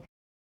eye-opening.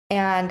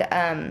 And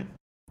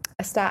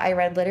a stat I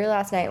read literally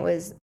last night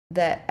was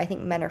that I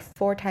think men are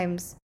 4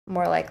 times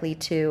more likely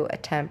to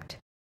attempt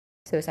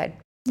suicide.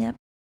 Yep.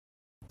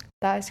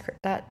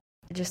 That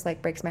just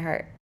like breaks my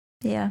heart.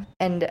 Yeah.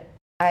 And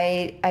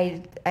I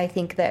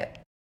think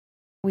that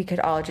we could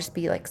all just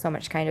be like so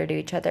much kinder to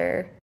each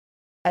other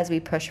as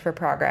we push for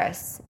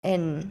progress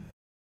in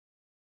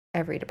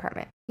every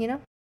department,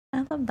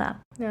 I love that.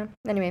 Yeah.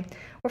 Anyway,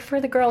 we're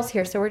for the girls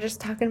here, so we're just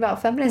talking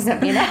about feminism,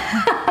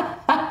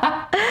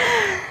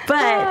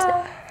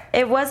 But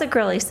it was a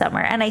girly summer,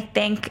 and I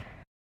think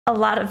a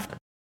lot of,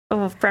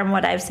 from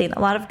what I've seen, a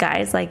lot of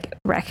guys like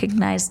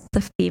recognized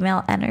the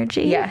female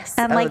energy,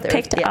 and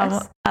picked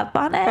up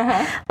on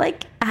it.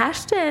 Like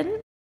Ashton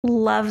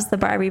loves the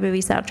Barbie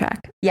movie soundtrack.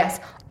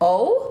 Yes.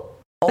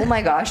 Oh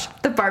my gosh.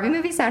 The Barbie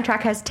movie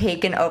soundtrack has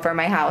taken over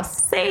my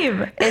house.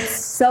 Same.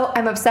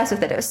 I'm obsessed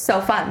with it. It was so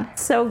fun.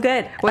 So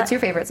good. What's your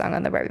favorite song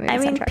on the Barbie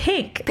movie soundtrack?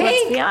 Pink.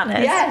 Let's be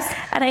honest. Yes.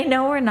 And I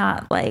know we're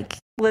not like...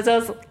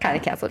 Lizzo's kind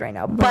of canceled right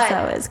now. But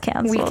Lizzo is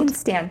canceled. We can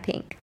stand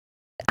Pink.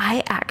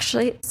 I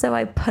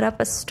put up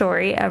a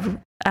story of,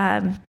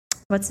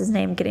 what's his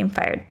name getting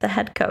fired? The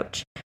head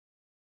coach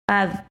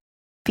of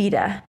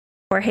Vida,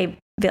 Jorge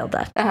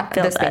Vilda.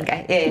 The Spain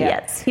guy. Yeah.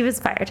 Yes, he was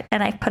fired.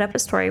 And I put up a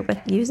story with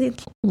using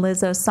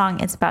Lizzo's song,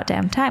 It's About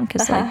Damn Time,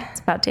 because it's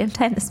about damn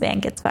time this man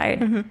gets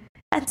fired.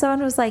 And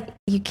someone was like,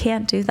 you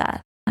can't do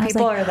that. And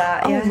People are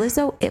that. Oh,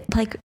 Lizzo,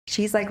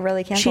 she's like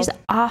really canceled. She's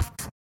off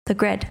the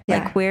grid.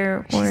 Yeah.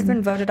 Like she's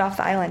been voted off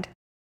the island.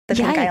 The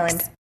Pink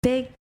Island.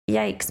 Big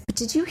yikes. But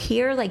did you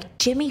hear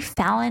Jimmy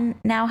Fallon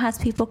now has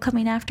people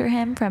coming after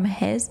him from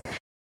his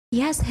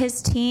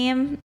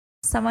team,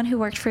 someone who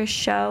worked for his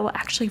show,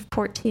 actually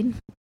 14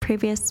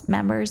 previous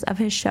members of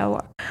his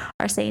show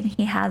are saying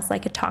he has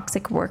like a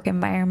toxic work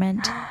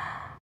environment.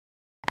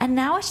 And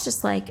now it's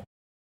just like,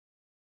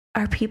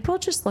 are people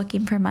just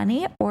looking for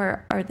money,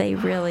 or are they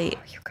really,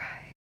 you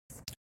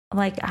guys,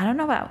 like, I don't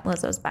know about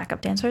Lizzo's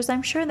backup dancers.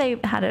 I'm sure they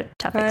had a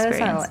tough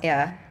experience.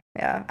 Yeah.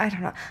 I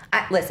don't know.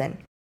 Listen.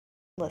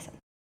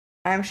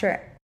 I'm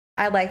sure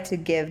I like to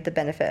give the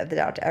benefit of the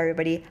doubt to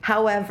everybody.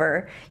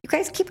 However, you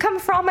guys keep coming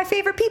for all my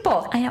favorite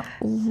people. I know,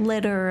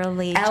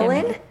 literally.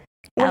 Ellen? Jimmy.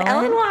 When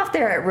Ellen went off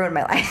there, it ruined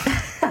my life.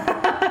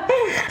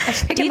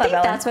 Do you think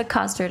that's what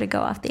caused her to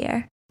go off the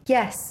air?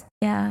 Yes.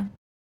 Yeah.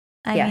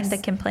 I Yes. mean, the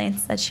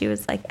complaints that she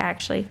was like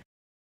actually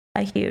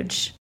a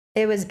huge...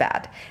 It was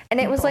bad. And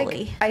it was bully.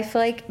 like, I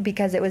feel like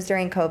because it was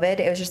during COVID,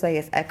 it was just like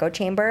this echo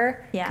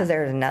chamber. Yeah. Because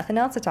there was nothing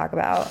else to talk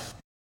about.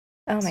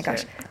 Oh my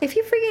gosh. True. If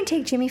you freaking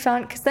take Jimmy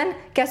Fallon, because then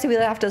guess who we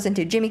have to listen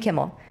to? Jimmy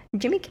Kimmel.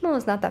 Jimmy Kimmel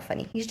is not that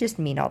funny. He's just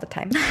mean all the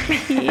time.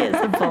 He is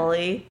a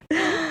bully.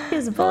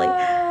 He's a bully.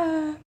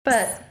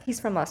 But he's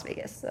from Las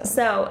Vegas.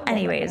 So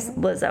anyways,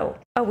 Lizzo.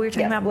 Oh, we were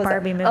talking about Lizzo.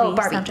 Barbie movie. Oh,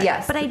 Barbie, soundtrack.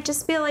 yes. But I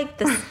just feel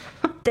like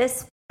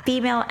this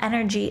female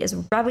energy is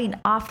rubbing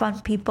off on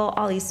people.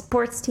 All these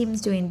sports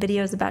teams doing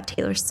videos about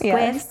Taylor Swift.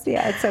 Yes.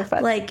 Yeah, it's so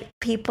fun. Like,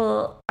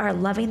 people are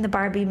loving the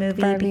Barbie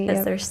movie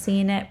because they're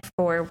seeing it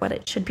for what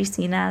it should be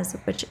seen as,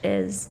 which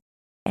is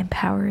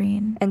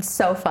empowering and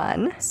so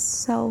fun.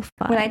 So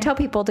fun. When I tell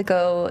people to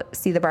go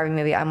see the Barbie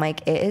movie, I'm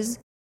like, it is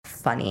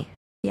funny.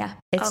 Yeah.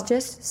 It's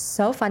just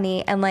so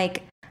funny. And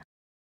like,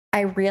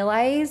 I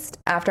realized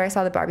after I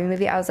saw the Barbie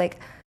movie, I was like,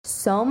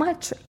 so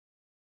much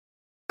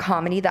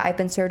comedy that I've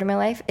been served in my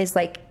life is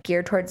like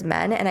geared towards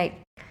men. And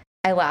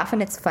I laugh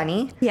and it's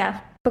funny. Yeah.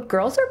 But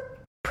girls are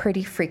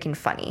pretty freaking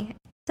funny.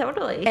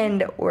 Totally.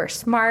 And we're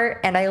smart.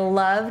 And I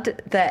loved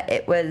that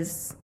it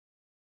was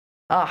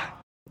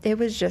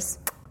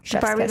just the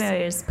Barbie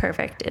movie is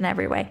perfect in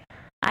every way.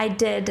 I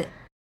did,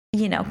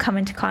 come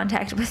into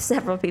contact with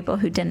several people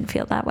who didn't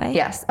feel that way.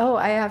 Yes. Oh,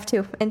 I have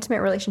too.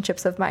 Intimate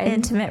relationships of mine.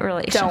 Intimate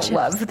relationships. Don't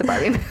love the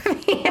Barbie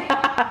movie.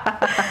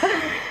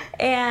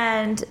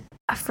 And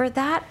for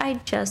that, I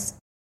just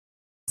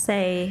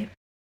say,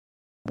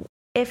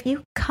 if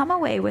you come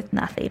away with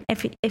nothing,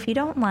 if you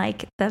don't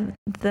like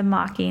the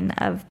mocking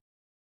of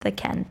the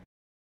Ken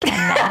men,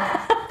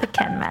 the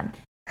Ken men,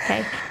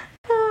 okay,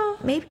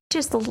 maybe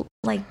just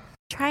like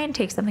try and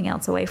take something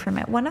else away from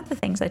it. One of the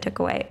things I took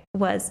away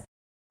was,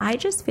 I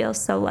just feel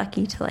so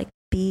lucky to like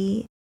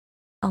be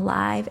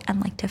alive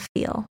and like to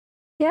feel.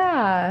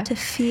 Yeah. To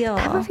feel.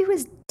 That movie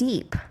was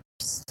deep.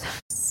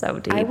 So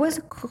deep. I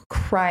was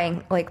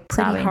crying like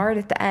pretty hard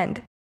at the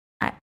end.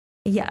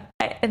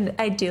 And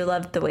I do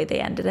love the way they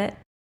ended it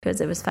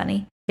because it was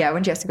funny. Yeah,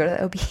 when she has to go to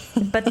the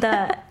OB. But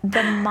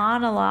the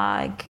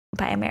monologue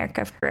by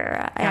America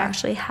Ferrera, I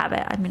actually have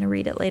it. I'm going to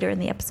read it later in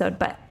the episode.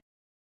 But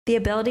the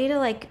ability to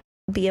like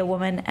be a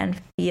woman and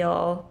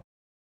feel,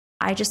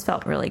 I just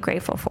felt really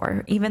grateful for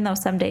her. Even though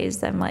some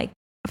days I'm like,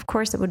 of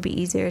course it would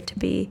be easier to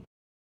be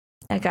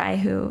a guy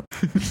who,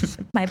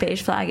 my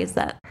beige flag is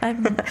that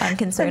I'm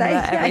concerned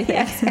about everything.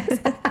 Yes.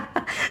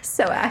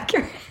 So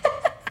accurate.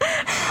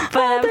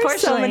 But unfortunately,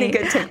 so many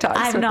good TikToks.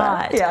 I'm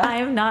not. Yeah.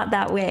 I'm not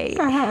that way.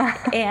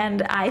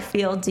 And I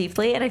feel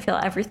deeply and I feel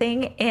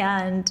everything.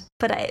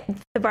 But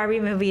the Barbie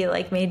movie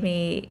like made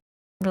me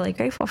really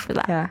grateful for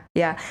that.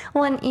 Yeah.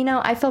 Well, and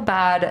I feel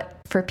bad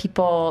for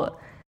people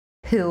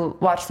who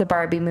watched the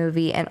Barbie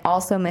movie and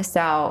also missed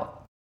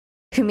out,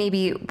 who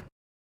maybe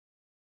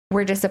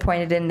were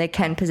disappointed in the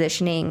Ken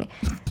positioning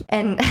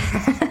and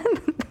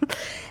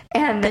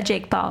the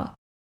Jake Paul,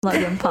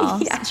 Logan Paul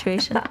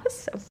situation. That was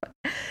so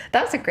fun.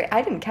 That was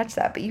I didn't catch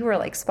that, but you were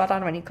like spot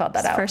on when you called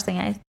that out. First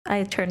thing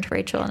I turned to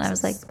Rachel and I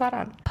was like, spot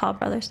on. Paul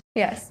brothers.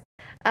 Yes.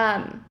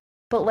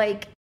 But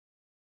like,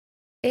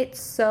 it's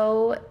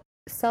so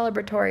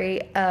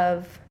celebratory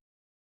of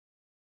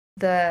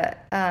the,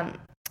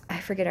 I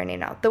forget her name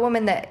now. The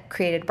woman that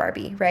created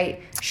Barbie,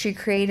 right? She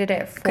created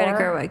it for Greta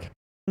Gerwig.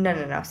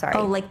 No. Sorry.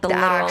 Oh, like the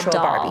actual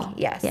doll.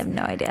 Barbie. Yes. You have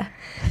no idea.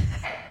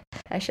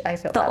 I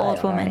feel the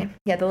old woman.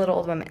 Yeah, the little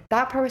old woman.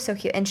 That part was so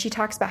cute. And she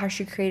talks about how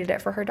she created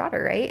it for her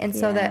daughter, right? And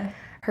so that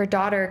her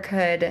daughter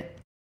could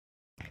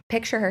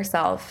picture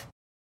herself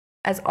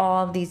as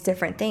all of these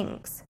different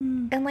things.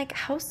 And like,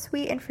 how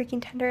sweet and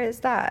freaking tender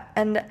is that?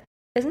 And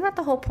isn't that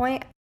the whole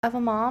point of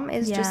a mom,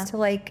 is just to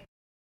like,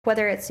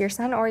 whether it's your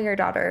son or your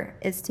daughter,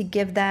 is to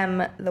give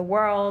them the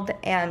world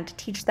and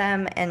teach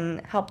them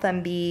and help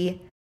them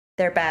be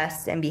their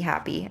best and be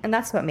happy. And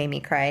that's what made me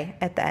cry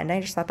at the end.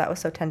 I just thought that was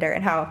so tender.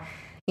 And how,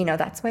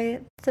 that's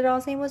why the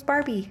doll's name was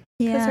Barbie.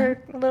 Because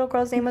her little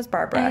girl's name was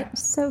Barbara.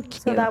 So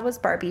cute. So that was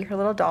Barbie, her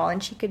little doll,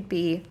 and she could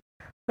be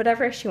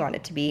whatever she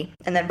wanted to be.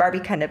 And then Barbie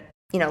kind of,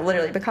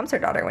 literally becomes her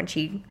daughter when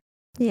she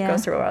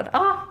goes through a world.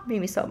 Oh,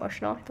 made me so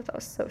emotional. I thought that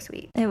was so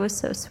sweet. It was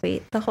so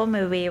sweet. The whole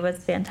movie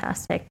was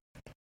fantastic.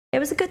 It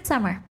was a good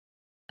summer.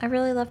 I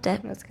really loved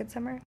it. It was a good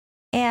summer.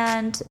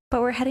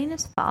 But we're heading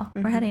into fall.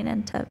 Mm-hmm. We're heading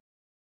into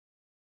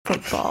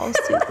football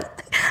season.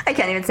 I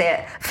can't even say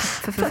it.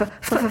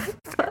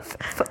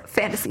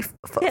 Fantasy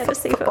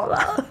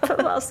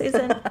football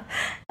season.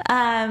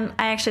 I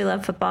actually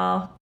love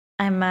football.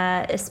 I'm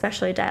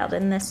especially dialed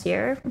in this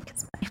year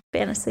because of my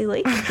fantasy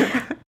league.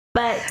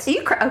 But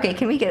okay,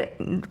 can we get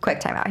a quick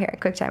time out here?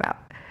 Quick time out.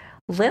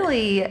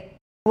 Lily,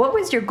 what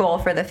was your goal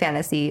for the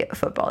fantasy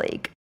football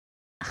league?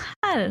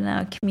 I don't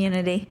know,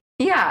 community.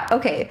 Yeah,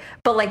 okay.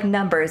 But like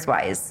numbers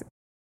wise.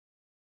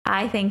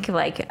 I think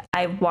like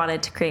I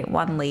wanted to create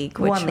one league,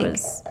 which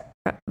was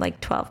like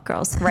 12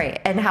 girls.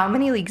 Right. And how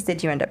many leagues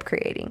did you end up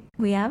creating?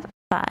 We have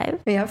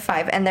 5. We have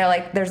 5. And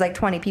there's like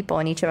 20 people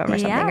in each of them or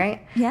something,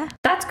 right? Yeah.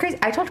 That's crazy.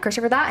 I told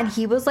Christopher that and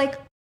he was like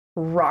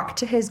rocked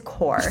to his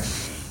core.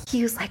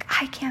 He was like,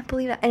 I can't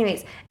believe that.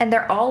 Anyways, and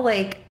they're all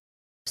like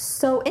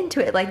so into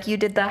it. Like you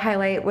did the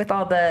highlight with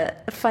all the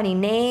funny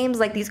names.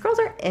 Like these girls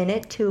are in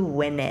it to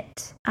win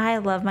it. I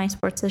love my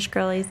sports-ish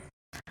girlies.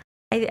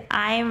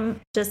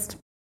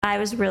 I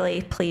was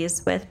really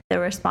pleased with the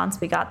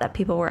response we got that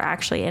people were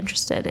actually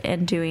interested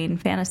in doing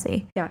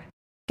fantasy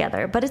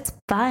together. But it's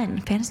fun.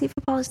 Fantasy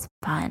football is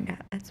fun. Yeah,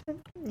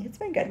 it's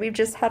been good. We've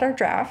just had our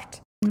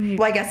draft.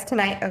 Well, I guess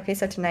tonight. Okay,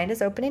 so tonight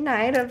is opening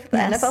night of the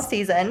NFL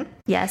season.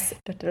 Yes.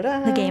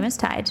 The game is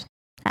tied.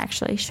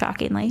 Actually,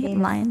 shockingly,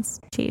 Lions,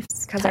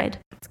 Chiefs tied.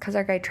 It's because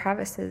our guy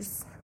Travis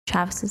is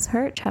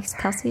hurt. Travis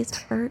Kelce is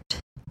hurt.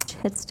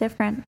 It's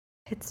different.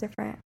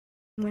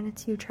 When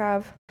it's you,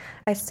 Trav,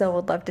 I still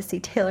would love to see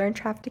Taylor and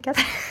Trav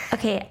together.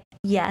 Okay,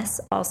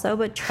 yes, also,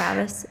 but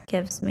Travis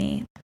gives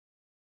me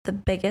the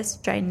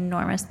biggest,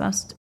 ginormous,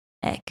 most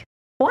ick.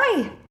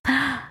 Why?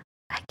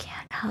 I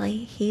can't,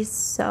 Allie. He's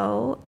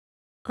so,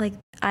 like,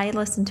 I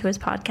listen to his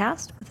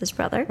podcast with his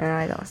brother. No,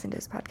 I don't listen to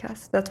his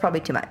podcast. That's probably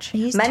too much.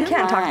 Men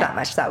can't talk that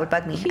much. That would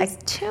bug me. He's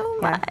too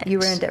much. You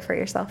ruined it for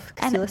yourself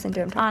because you listen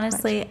to him talk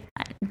honestly,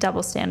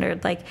 double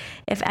standard. Like,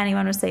 if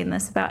anyone was saying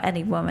this about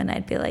any woman,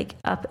 I'd be, like,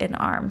 up in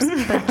arms.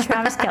 But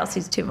Travis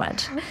Kelce's too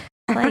much.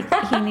 Like,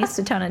 he needs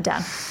to tone it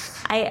down.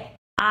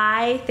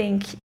 I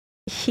think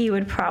he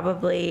would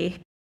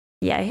probably...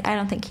 Yeah, I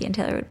don't think he and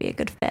Taylor would be a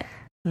good fit.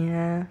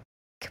 Yeah.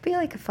 Could be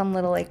like a fun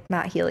little like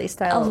Matt Healy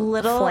style. A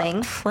little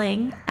fling.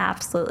 Fling,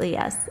 absolutely,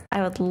 yes.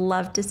 I would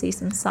love to see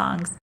some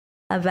songs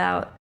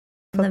about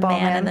Football the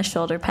man in the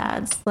shoulder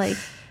pads. Like,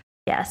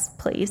 yes,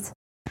 please.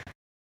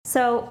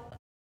 So,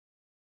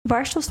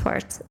 Barstool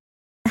Sports,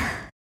 I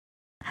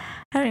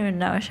don't even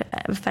know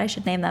if I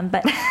should name them,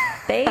 but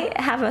they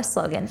have a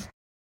slogan.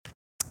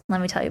 Let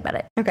me tell you about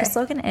it. Okay. The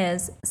slogan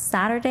is,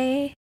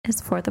 Saturday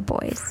is for the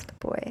boys. The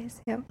boys,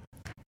 yep.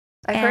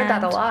 I've heard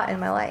that a lot in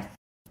my life.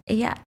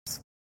 Yeah,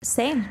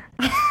 same.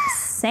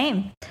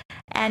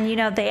 And, you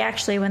know, they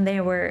actually, when they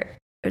were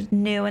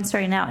new and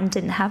starting out and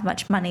didn't have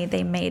much money,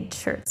 they made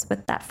shirts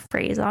with that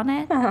phrase on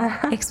it.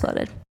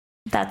 Exploded.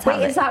 That's how.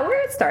 Wait, is that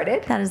where it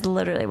started? That is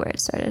literally where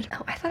it started.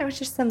 Oh, I thought it was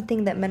just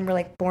something that men were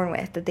like born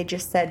with, that they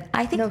just said.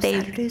 I think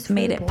they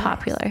made it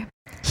popular.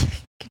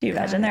 Could you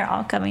imagine? They're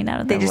all coming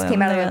out of the womb. They just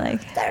came out of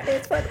like,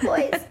 Saturdays for the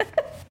boys.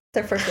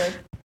 Their first word.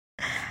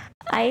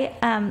 I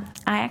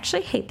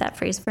actually hate that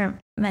phrase for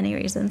many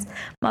reasons.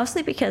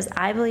 Mostly because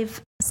I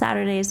believe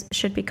Saturdays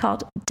should be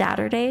called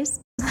Dadder Days.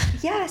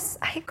 Yes,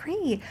 I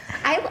agree.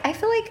 I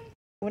feel like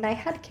when I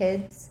had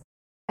kids,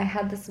 I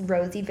had this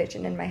rosy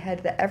vision in my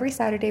head that every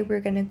Saturday we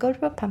were going to go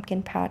to a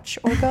pumpkin patch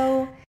or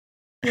go,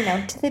 you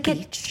know, to the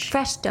beach.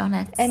 Fresh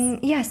donuts. And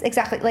yes,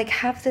 exactly. Like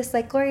have this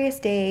like glorious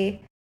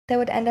day that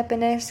would end up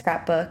in a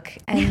scrapbook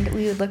and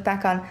we would look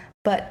back on.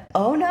 But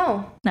oh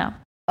no. No.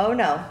 Oh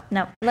no.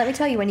 No. Let me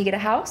tell you, when you get a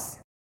house,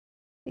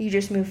 you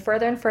just move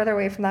further and further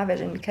away from that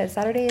vision because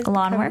Saturday is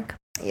lawn work.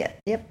 Yeah.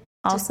 Yep.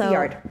 Also the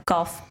yard.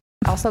 Golf.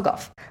 Also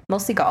golf.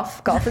 Mostly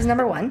golf. Golf is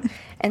number 1.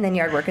 And then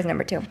yard work is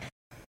number 2.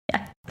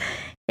 Yeah.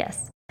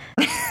 Yes.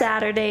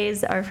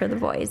 Saturdays are for the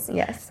boys.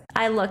 Yes.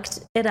 I looked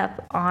it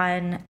up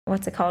on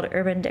what's it called?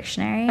 Urban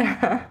Dictionary.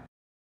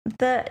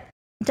 The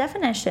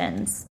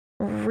definitions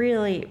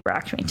really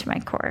rocked me to my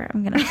core.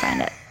 I'm going to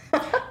find it.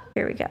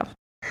 Here we go.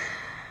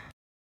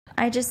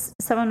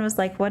 Someone was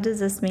like, what does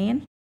this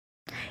mean?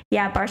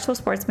 Yeah, Barstool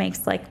Sports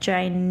makes like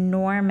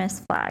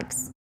ginormous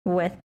flags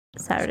with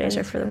Saturdays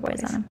are for the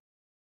boys on them.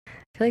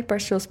 I feel like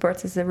Barstool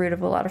Sports is the root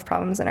of a lot of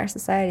problems in our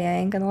society. I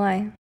ain't gonna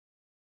lie.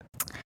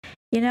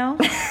 You know?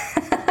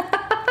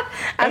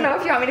 I don't know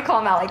if you want me to call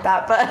them out like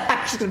that, but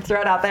I'm just gonna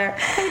throw it out there.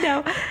 I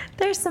know.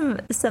 There's some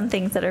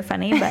things that are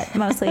funny, but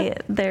mostly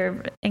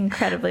they're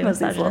incredibly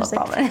misogynistic.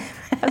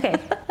 Okay,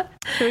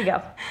 here we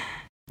go.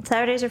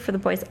 Saturdays are for the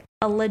boys.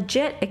 A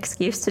legit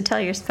excuse to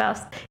tell your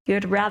spouse you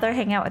would rather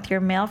hang out with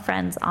your male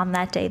friends on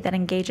that day than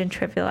engage in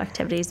trivial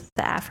activities with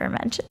the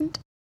aforementioned.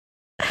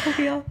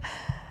 Trivial.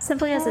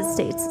 Simply as it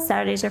states,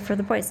 Saturdays are for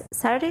the boys.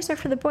 Saturdays are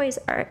for the boys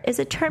is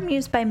a term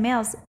used by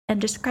males and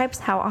describes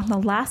how on the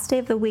last day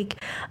of the week,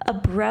 a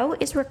bro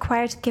is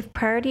required to give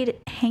priority to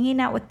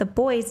hanging out with the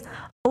boys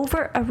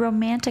over a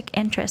romantic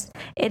interest.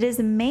 It is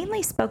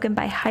mainly spoken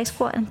by high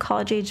school and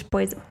college-age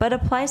boys, but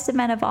applies to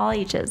men of all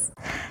ages.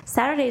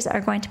 Saturdays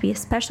are going to be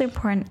especially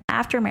important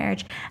after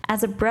marriage,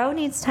 as a bro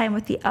needs time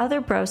with the other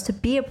bros to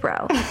be a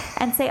bro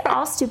and say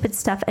all stupid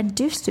stuff and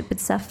do stupid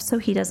stuff so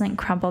he doesn't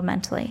crumble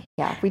mentally.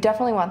 Yeah, we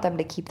definitely want them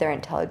to keep their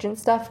intelligent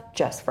stuff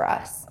just for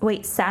us.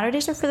 Wait,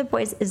 Saturdays are for the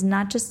boys is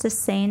not just a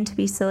saying to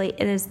be silly.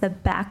 It is the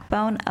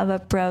backbone of a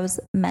bro's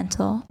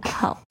mental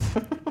health.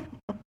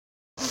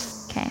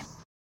 Okay.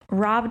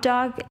 Rob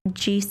Dog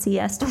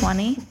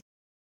GCS20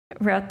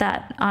 wrote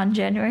that on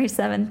January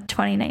 7th,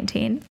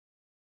 2019.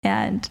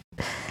 And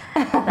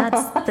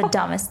that's the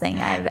dumbest thing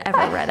I've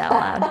ever read out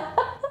loud.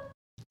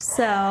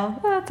 So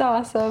that's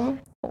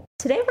awesome.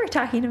 Today we're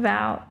talking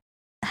about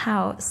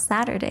how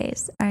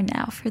Saturdays are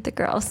now for the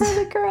girls. For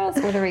the girls.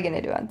 What are we going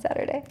to do on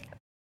Saturday?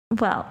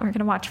 Well, we're going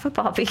to watch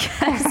football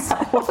because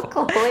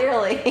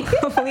clearly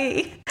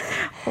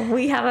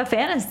we have a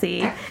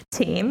fantasy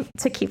team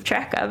to keep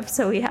track of,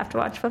 so we have to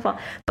watch football.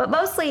 But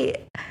mostly,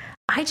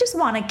 I just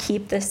want to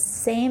keep the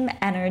same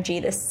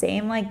energy, the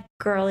same like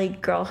girly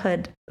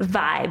girlhood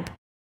vibe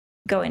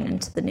going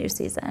into the new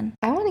season.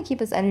 I want to keep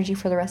this energy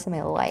for the rest of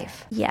my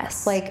life.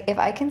 Yes. Like if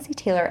I can see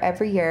Taylor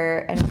every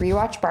year and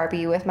rewatch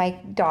Barbie with my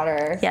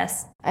daughter,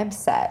 yes, I'm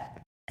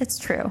set. It's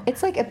true.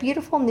 It's like a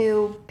beautiful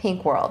new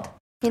pink world,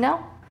 you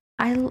know?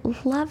 I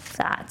love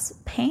that.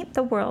 Paint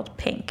the world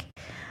pink.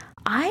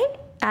 I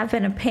have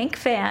been a Pink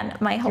fan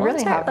my whole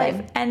entire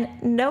life, and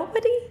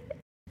nobody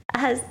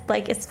has,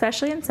 like,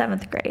 especially in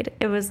 7th grade,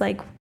 it was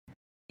like,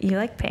 you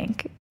like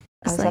pink.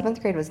 Oh, like,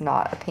 7th grade was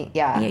not a pink.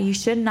 Yeah. Yeah, you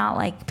should not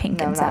like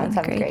pink in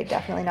 7th grade.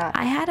 Definitely not.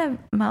 I had a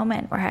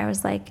moment where I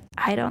was like,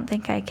 I don't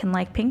think I can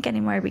like pink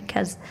anymore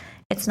because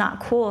it's not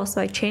cool.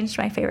 So I changed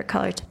my favorite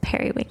color to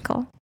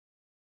periwinkle.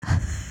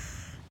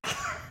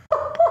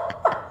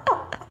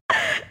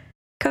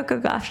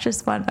 Coco Gauff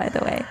just won, by the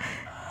way.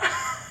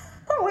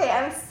 Wait,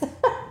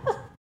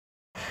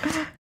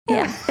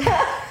 yeah.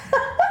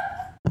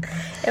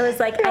 It was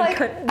like I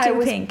couldn't do pink. I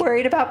was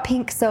worried about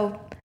pink,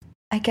 so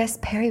I guess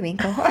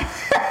periwinkle.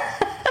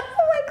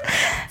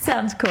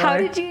 Sounds cool. How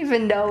did you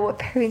even know what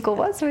periwinkle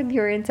was when you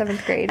were in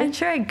 7th grade? I'm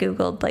sure I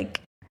Googled like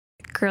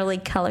girly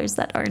colors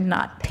that are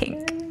not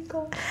pink.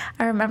 Periwinkle.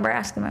 I remember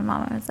asking my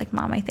mom, I was like,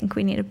 Mom, I think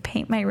we need to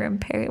paint my room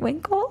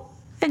periwinkle.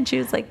 And she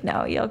was like,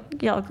 no, you'll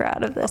grow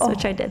out of this,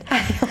 which I did.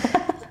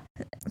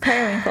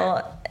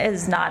 Periwinkle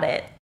is not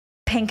it.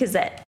 Pink is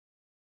it.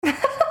 That's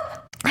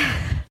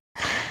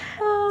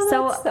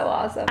so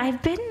awesome.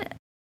 I've been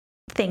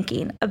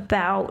thinking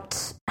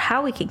about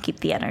how we can keep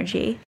the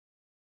energy,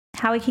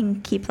 how we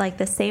can keep like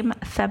the same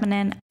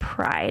feminine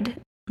pride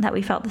that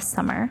we felt this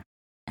summer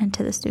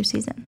into this new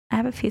season. I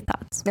have a few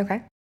thoughts.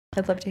 Okay.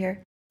 I'd love to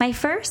hear. My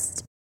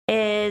first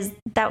is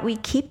that we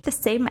keep the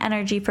same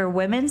energy for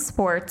women's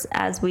sports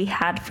as we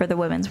had for the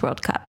Women's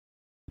World Cup.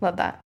 Love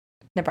that.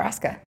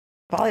 Nebraska.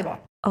 Volleyball.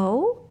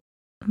 Oh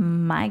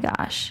my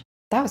gosh.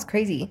 That was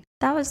crazy.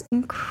 That was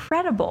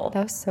incredible.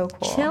 That was so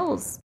cool.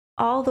 Chills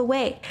all the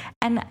way.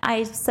 And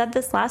I said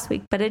this last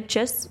week, but it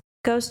just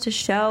goes to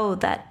show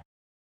that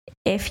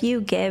if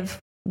you give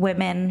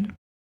women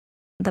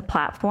the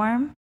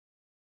platform,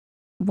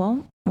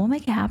 we'll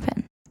make it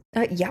happen.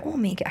 Yeah, we'll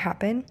make it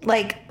happen.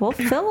 Like we'll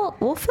fill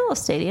a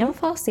stadium. We'll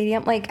fill a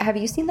stadium. Like, have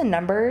you seen the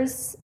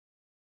numbers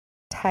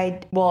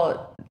tied?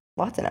 Well,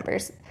 lots of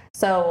numbers.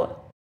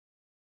 So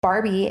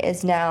Barbie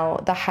is now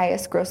the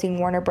highest grossing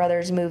Warner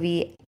Brothers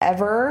movie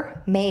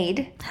ever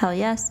made. Hell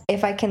yes.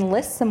 If I can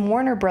list some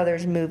Warner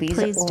Brothers movies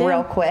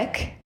real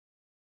quick.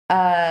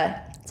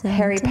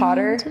 Harry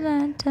Potter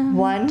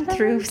 1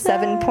 through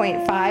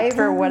 7.5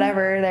 or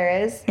whatever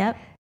there is. Yep.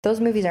 Those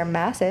movies are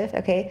massive.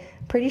 Okay.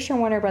 Pretty sure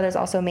Warner Brothers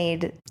also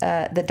made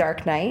The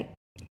Dark Knight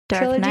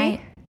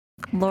trilogy.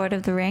 Lord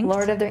of the Rings.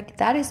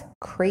 That is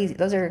crazy.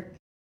 Those are,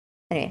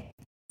 anyway,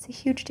 it's a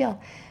huge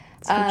deal.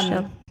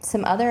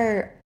 Some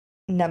other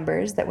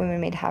numbers that women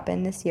made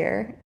happen this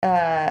year.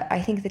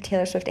 I think the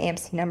Taylor Swift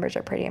AMC numbers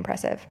are pretty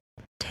impressive.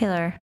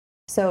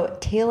 So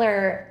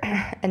Taylor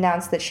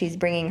announced that she's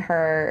bringing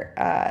her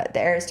the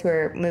Eras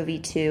Tour movie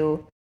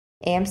to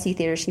AMC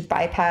theaters. She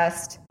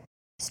bypassed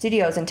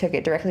studios and took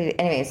it directly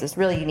to, anyways, this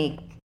really unique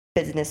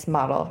business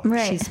model.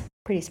 Right. She's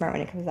pretty smart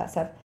when it comes to that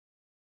stuff.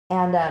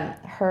 And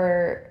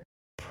her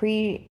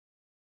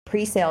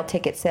pre-sale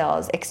ticket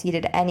sales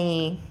exceeded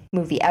any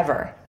movie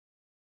ever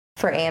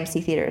for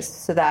AMC theaters.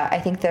 So that, I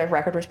think the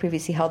record was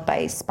previously held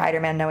by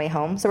Spider-Man No Way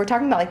Home. So we're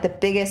talking about like the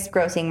biggest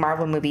grossing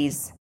Marvel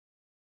movies,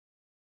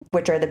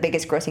 which are the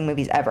biggest grossing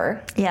movies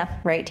ever. Yeah.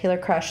 Right? Taylor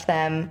crushed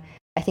them.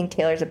 I think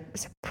Taylor's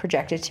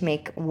projected to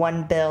make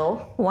 $1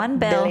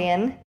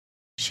 billion.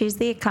 She's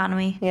the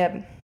economy.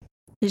 Yep.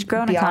 She's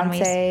grown Beyonce,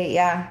 economies.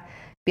 Yeah.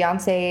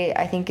 Beyonce,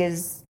 I think,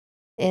 is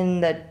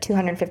in the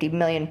 250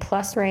 million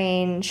plus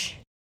range.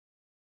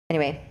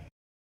 Anyway.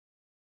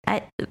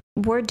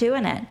 We're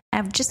doing it.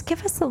 Just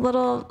give us a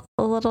little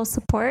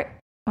support.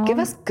 Give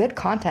us good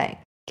content.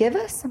 Give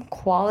us some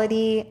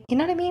quality. You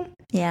know what I mean?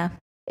 Yeah.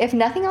 If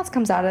nothing else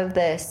comes out of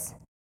this,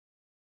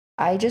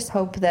 I just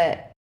hope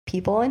that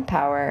people in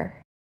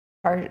power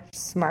are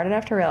smart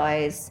enough to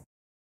realize,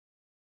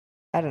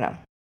 I don't know,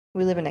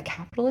 we live in a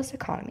capitalist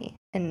economy,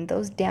 and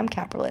those damn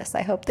capitalists,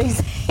 I hope they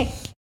say,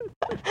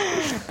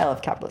 I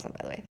love capitalism,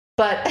 by the way,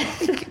 but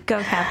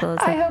Go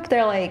capitalism. I hope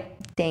they're like,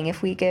 dang,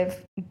 if we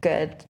give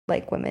good,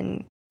 like,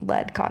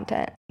 women-led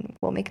content,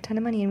 we'll make a ton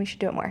of money and we should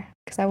do it more,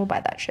 because I will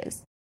buy that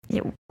shiz.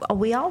 Yeah,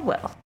 we all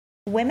will.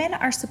 Women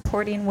are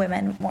supporting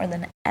women more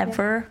than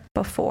ever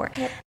before.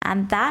 Yep.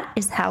 And that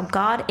is how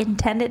God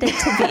intended it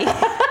to be.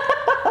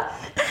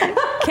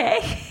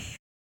 Okay?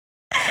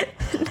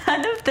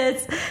 None of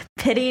this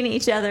pitting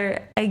each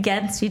other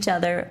against each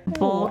other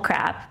bull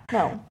crap.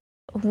 No.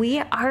 We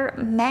are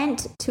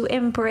meant to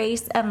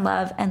embrace and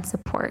love and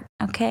support.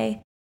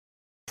 Okay?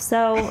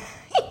 So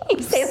you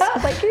say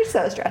that like you're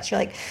so stressed.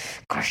 You're like,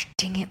 gosh,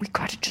 dang it, we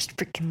gotta just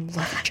freaking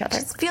love each other. I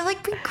just feel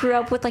like we grew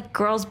up with like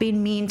girls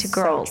being mean to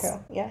girls. So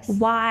true. Yes.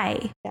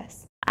 Why?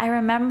 Yes. I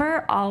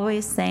remember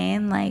always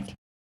saying like,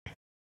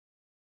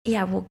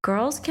 yeah, well,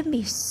 girls can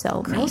be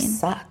so mean. Girls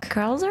suck.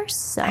 Girls are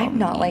so I'm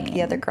not mean. like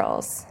the other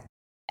girls.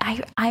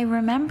 I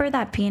remember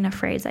that being a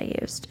phrase I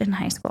used in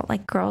high school.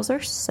 Like, girls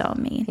are so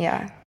mean.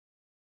 Yeah.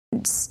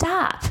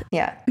 Stop.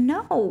 Yeah.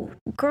 No,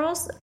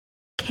 girls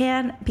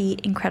can be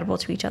incredible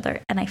to each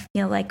other. And I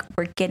feel like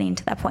we're getting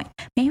to that point.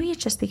 Maybe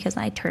it's just because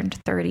I turned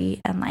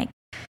 30 and like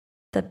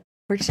the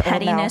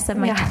pettiness of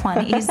my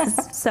 20s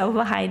is so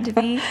behind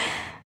me.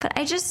 But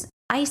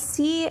I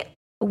see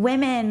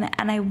women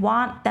and I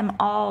want them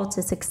all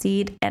to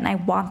succeed and I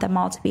want them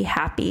all to be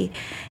happy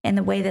in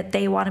the way that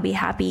they want to be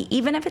happy,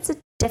 even if it's a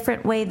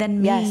different way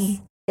than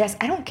me. Yes.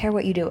 I don't care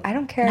what you do. I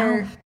don't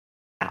care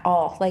at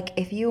all. Like,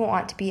 if you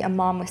want to be a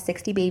mom with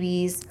 60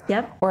 babies,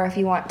 or if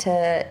you want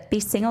to be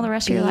single the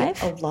rest of your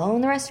life,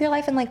 alone the rest of your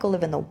life, and like go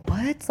live in the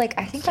woods, like,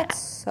 I think that's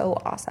so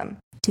awesome.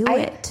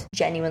 I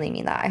genuinely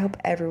mean that. I hope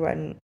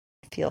everyone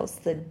feels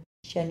the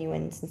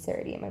genuine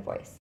sincerity in my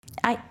voice.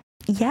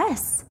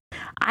 Yes.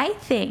 I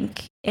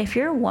think if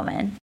you're a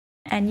woman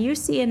and you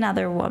see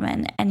another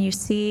woman and you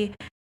see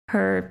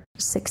her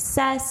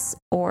success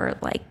or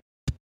like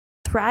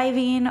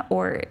thriving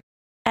or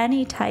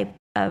any type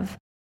of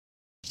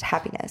just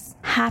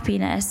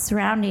happiness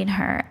surrounding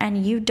her,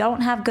 and you don't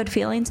have good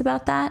feelings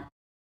about that,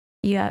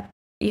 you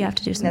have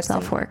to do some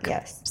self-work.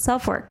 Yes.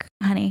 Self-work,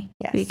 honey.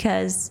 Yes.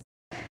 Because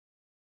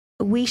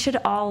we should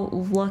all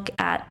look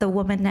at the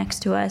woman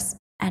next to us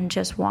and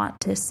just want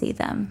to see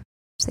them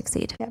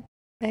succeed. Yep.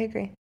 I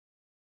agree.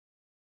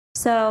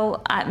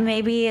 So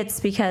maybe it's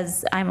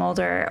because I'm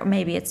older,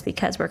 maybe it's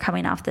because we're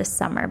coming off this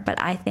summer,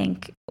 but I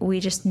think we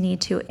just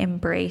need to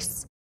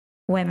embrace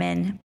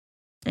women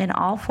in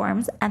all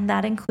forms, and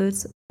that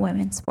includes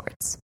women's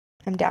sports.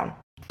 I'm down.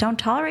 Don't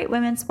tolerate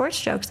women's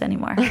sports jokes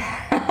anymore.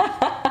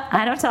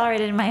 I don't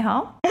tolerate it in my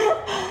home.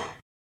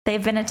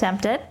 They've been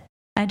attempted.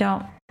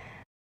 I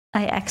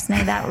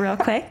ex-nay that real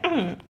quick.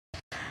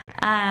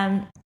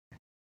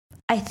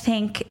 I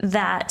think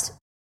that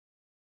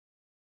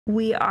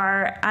we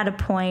are at a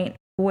point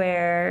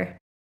where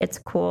it's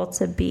cool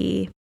to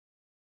be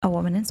a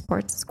woman in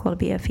sports. It's cool to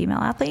be a female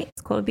athlete.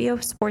 It's cool to be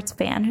a sports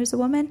fan who's a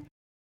woman.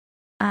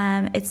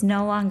 It's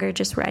no longer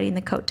just riding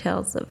the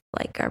coattails of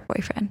like our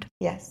boyfriend.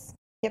 Yes.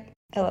 Yep.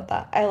 I love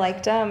that. I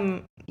liked,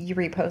 you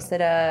reposted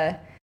a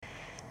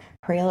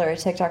reel or a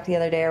TikTok the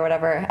other day or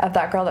whatever of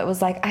that girl that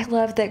was like, I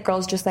love that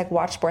girls just like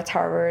watch sports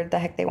however the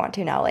heck they want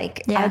to now.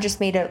 Like, I just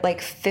made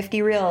like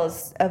 50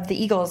 reels of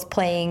the Eagles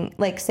playing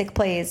like sick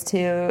plays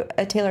to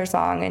a Taylor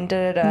song and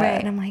Right.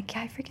 And I'm like,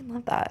 yeah, I freaking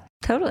love that.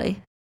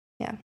 Totally.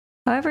 Yeah.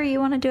 However you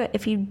want to do it.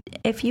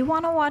 If you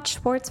want to watch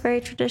sports very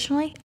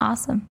traditionally,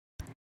 awesome.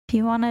 If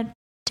you want to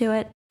do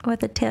it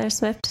with a Taylor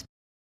Swift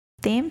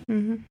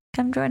theme,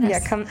 come join us.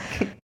 Yeah,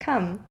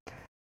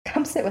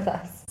 come sit with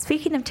us.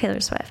 Speaking of Taylor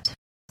Swift,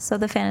 so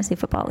the Fantasy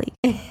Football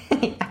League.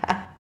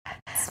 Yeah.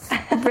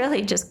 It's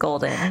really just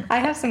golden. I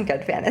have some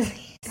good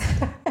fantasies.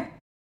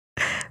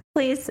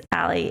 Please,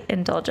 Allie,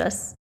 indulge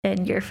us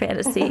in your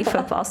fantasy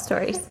football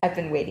stories. I've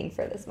been waiting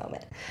for this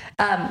moment.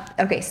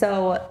 Okay,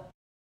 so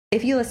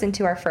if you listen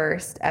to our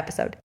first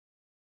episode,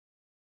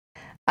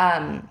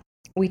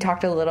 we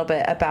talked a little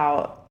bit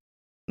about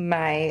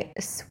my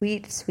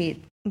sweet,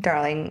 sweet,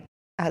 darling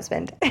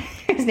husband.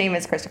 His name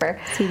is Christopher.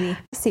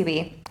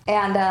 CB.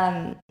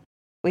 And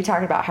we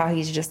talked about how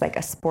he's just like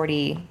a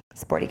sporty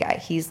guy.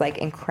 He's like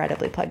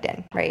incredibly plugged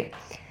in, right?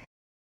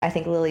 I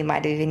think Lily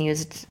might have even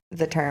used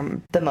the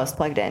term the most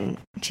plugged in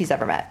she's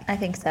ever met. I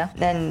think so.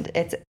 And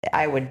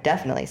I would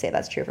definitely say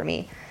that's true for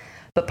me.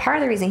 But part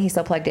of the reason he's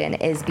so plugged in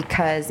is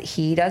because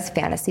he does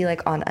fantasy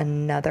like on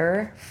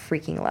another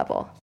freaking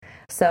level.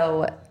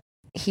 So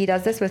he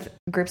does this with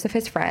groups of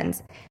his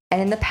friends.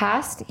 And in the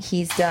past,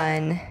 he's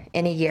done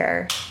in a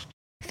year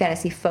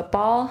fantasy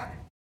football.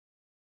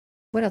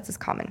 What else is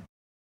common?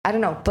 I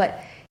don't know,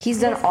 but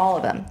he's done all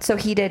of them. So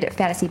he did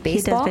fantasy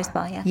baseball. He does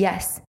baseball, yeah.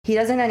 Yes. He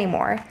doesn't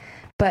anymore.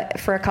 But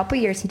for a couple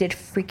years, he did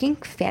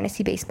freaking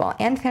fantasy baseball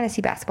and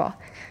fantasy basketball.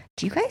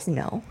 Do you guys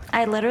know?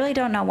 I literally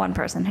don't know one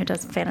person who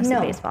does fantasy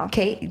baseball.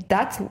 Okay,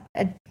 that's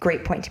a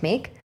great point to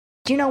make.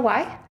 Do you know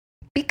why?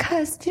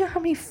 Because do you know how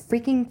many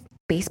freaking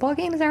baseball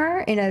games there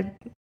are in a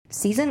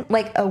season,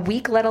 like a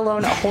week, let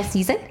alone a whole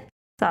season.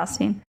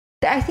 Exhausting.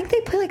 I think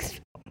they play like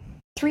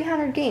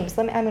 300 games.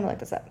 I'm going to look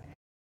this up.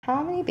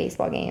 How many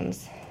baseball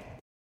games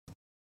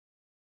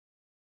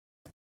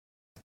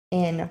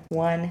in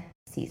one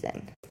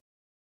season?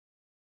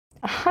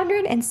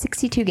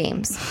 162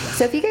 games.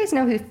 So if you guys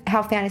know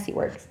how fantasy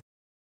works,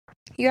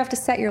 you have to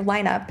set your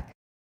lineup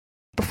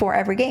before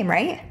every game,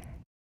 right?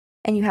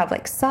 And you have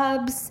like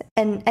subs.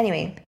 And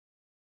anyway,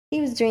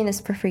 he was doing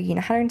this for freaking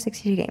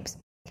 162 games.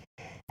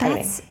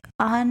 That's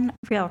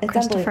unreal. It's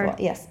unbelievable.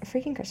 Yes,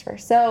 freaking Christopher.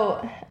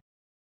 So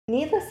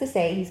needless to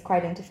say, he's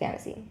quite into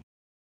fantasy.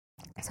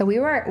 So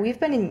we've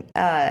been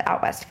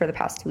out west for the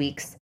past 2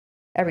 weeks.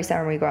 Every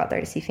summer we go out there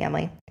to see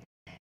family.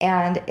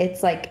 And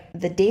it's like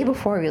the day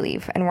before we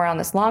leave, and we're on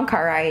this long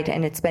car ride,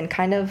 and it's been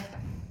kind of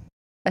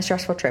a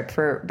stressful trip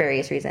for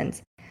various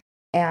reasons.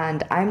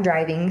 And I'm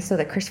driving so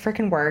that Christopher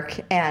can work,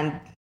 and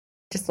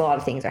just a lot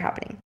of things are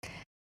happening.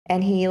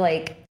 And he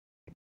like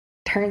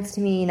turns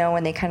to me,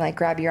 when they kind of like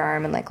grab your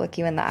arm and like look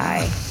you in the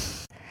eye.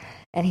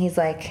 And he's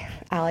like,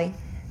 Allie,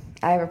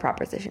 I have a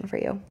proposition for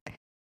you.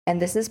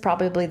 And this is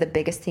probably the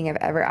biggest thing I've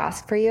ever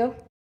asked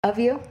of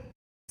you.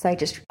 So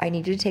I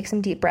need you to take some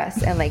deep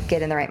breaths and like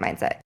get in the right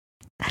mindset.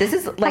 This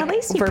is like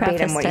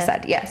verbatim what he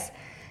said. Yes.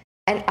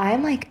 And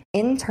I'm like,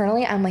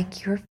 internally, I'm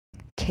like, you're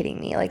kidding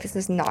me. Like, this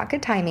is not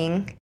good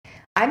timing.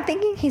 I'm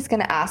thinking he's going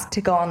to ask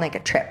to go on like a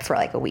trip for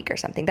like a week or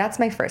something. That's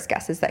my first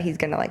guess, is that he's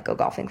going to like go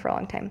golfing for a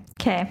long time.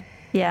 Okay.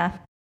 Yeah.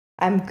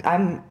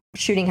 I'm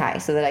shooting high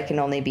so that I can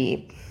only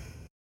be,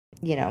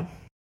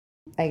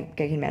 I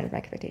can manage my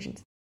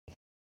expectations.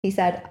 He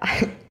said,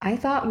 I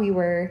thought we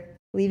were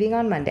leaving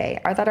on Monday.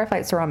 I thought our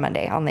flights were on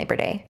Monday, on Labor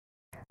Day,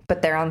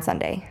 but they're on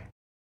Sunday.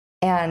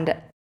 And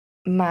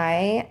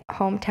my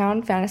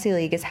hometown fantasy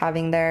league is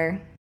having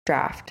their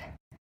draft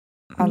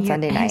on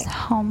Sunday night. His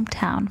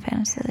hometown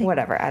fantasy league.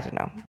 Whatever. I don't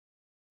know.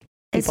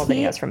 People that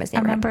he knows from his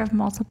neighborhood. A member of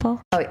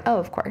multiple? Oh,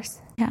 of course.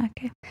 Yeah.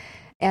 Okay.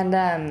 And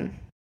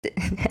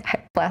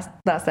last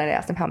night I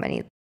asked him how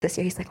many this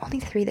year. He's like, only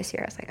 3 this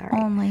year. I was like, all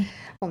right.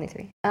 Only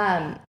 3.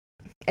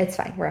 It's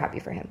fine. We're happy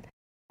for him.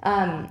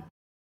 And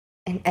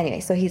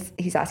anyway, so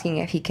he's asking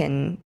if he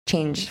can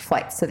change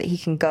flights so that he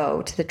can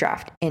go to the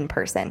draft in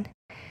person.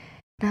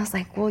 And I was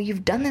like, well,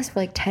 you've done this for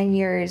like 10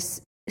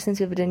 years since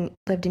we've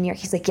lived in New York.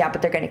 He's like, yeah,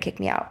 but they're going to kick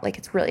me out. Like,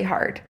 it's really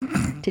hard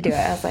to do it.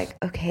 I was like,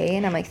 okay.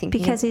 And I'm like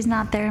thinking, because he's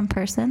not there in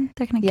person,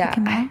 they're going to kick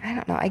him out. I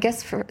don't know. I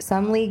guess for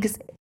some leagues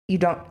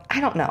I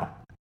don't know.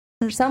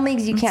 There's some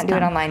leagues you can't do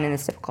it online and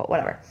it's difficult,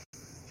 whatever.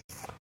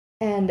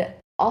 And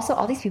also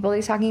all these people that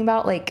he's talking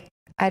about, like,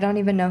 I don't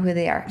even know who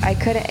they are. I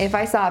couldn't, if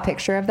I saw a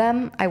picture of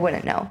them, I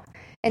wouldn't know.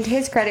 And to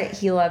his credit,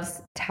 he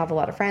loves to have a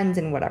lot of friends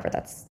and whatever.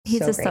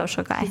 He's a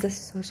social guy.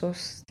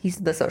 He's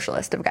the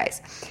socialist of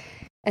guys.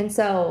 And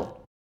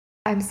so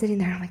I'm sitting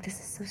there and I'm like, this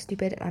is so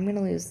stupid. And I'm going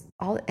to lose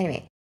all.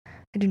 Anyway,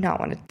 I do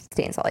not want to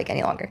stay in Salt Lake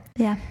any longer.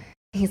 Yeah.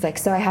 He's like,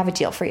 so I have a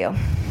deal for you.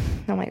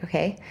 And I'm like,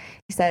 okay.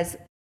 He says,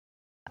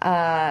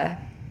 I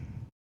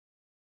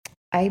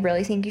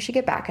really think you should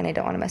get back and I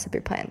don't want to mess up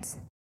your plans.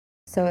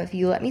 So if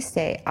you let me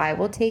stay, I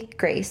will take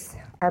Grace,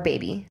 our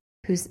baby,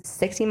 who's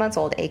 16 months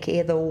old,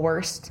 aka the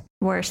worst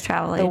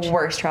travel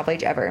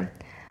age ever.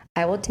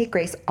 I will take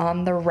Grace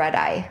on the red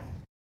eye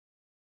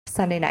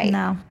Sunday night.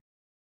 No.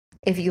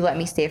 If you let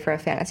me stay for a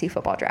fantasy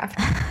football draft.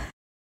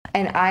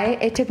 And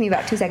it took me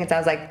about 2 seconds. I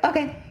was like,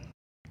 okay,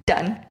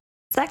 done.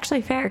 It's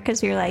actually fair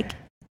because you're like,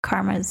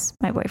 Karma's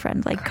my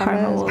boyfriend. Like,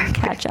 Karma will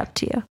catch up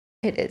to you.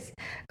 It is.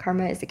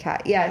 Karma is a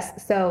cat.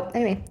 Yes. So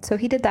anyway, so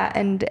he did that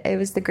and it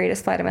was the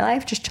greatest flight of my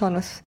life. Just chilling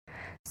with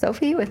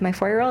Sophie, with my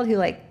 4-year-old who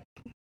like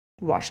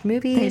watched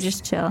movies. They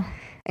just chill.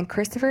 And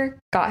Christopher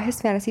got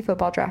his fantasy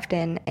football draft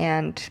in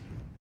and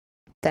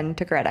then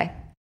took a red eye.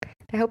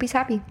 I hope he's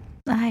happy.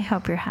 I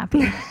hope you're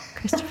happy,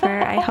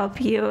 Christopher. I hope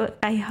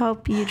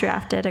you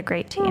drafted a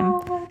great team.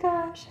 Oh my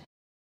gosh.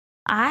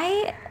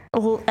 I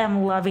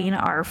am loving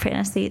our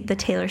fantasy, the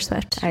Taylor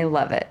Swift. I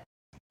love it.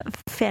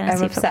 Fantasy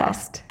I'm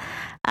obsessed.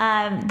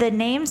 Football. The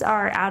names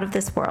are out of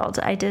this world.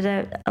 I did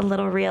a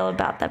little reel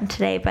about them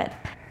today, but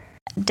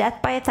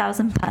Death by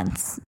 1,000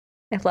 Punts.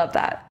 I love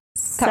that.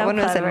 So that one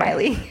was clever. in my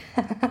league.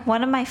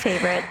 One of my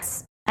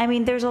favorites. I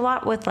mean, there's a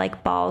lot with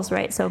like balls,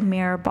 right? So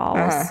mirror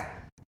balls.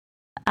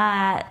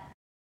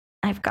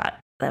 I've got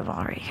them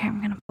all right here. I'm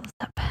going to pull this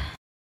up.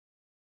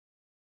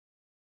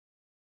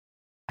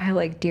 I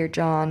like Dear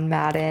John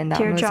Madden. That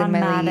Dear one was John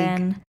in my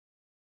Madden.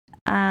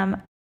 league.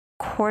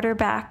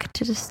 Quarterback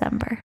to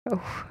December.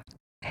 Oh,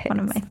 one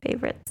of my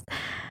favorites.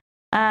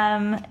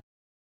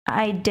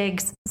 I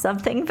dig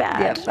Something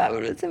Bad. Yep, that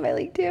one was in my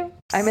league too.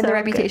 I'm in the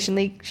Reputation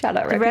League. Shout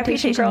out the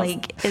Reputation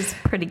League is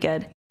pretty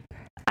good.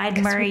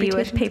 I'd marry you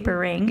with paper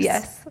rings.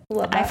 Yes,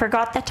 love that. I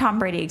forgot that Tom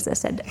Brady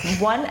existed.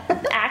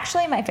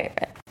 Actually my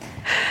favorite.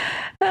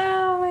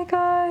 Oh my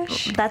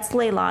gosh. That's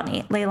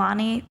Leilani.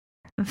 Leilani,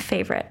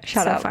 favorite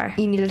Shout so out. far.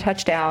 You need a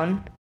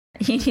touchdown.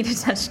 You need a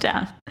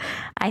touchdown.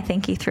 I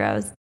think he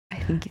throws.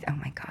 Oh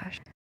my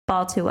gosh.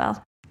 Ball too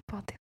well.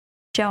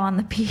 Joe on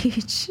the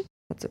beach.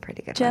 That's a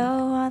pretty good Joe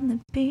one. on the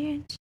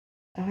beach.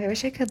 Oh, I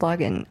wish I could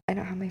log in. I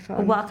don't have my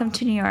phone. Welcome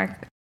to New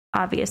York,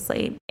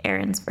 obviously,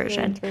 Aaron's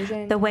version.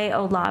 The Way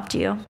O Loved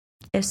You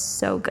is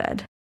so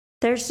good.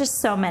 There's just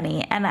so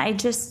many. And I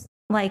just,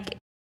 like,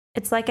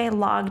 it's like I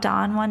logged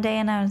on one day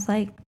and I was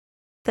like,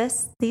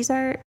 these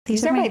are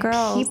my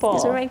girls. People.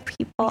 These are my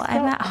people.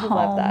 I'm at home. I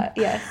love that.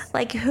 Yes.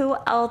 Like, who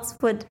else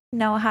would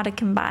know how to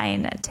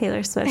combine a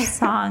Taylor Swift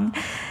song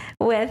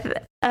with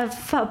a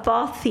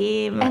football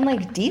theme? And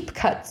like deep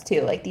cuts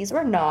too. Like these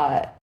were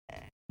not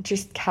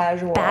just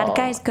casual. Bad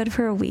Guys Good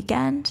for a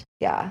Weekend.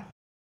 Yeah.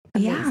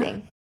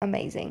 Amazing.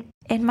 Amazing.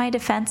 In my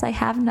defense, I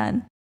have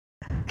none.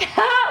 Wait,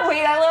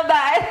 I love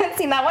that. I haven't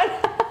seen that one.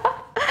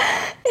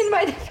 In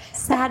my defense.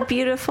 Sad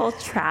Beautiful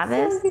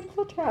Travis. Sad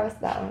Beautiful Travis.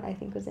 That one I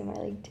think was in my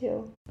league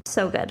too.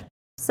 So good.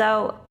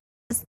 So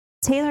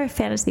Taylor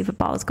fantasy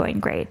football is going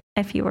great,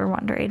 if you were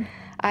wondering.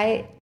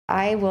 I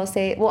will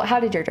say, well,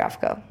 how did your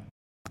draft go?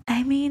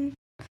 I mean,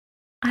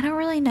 I don't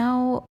really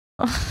know.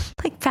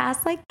 Like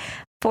past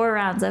 4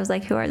 rounds, I was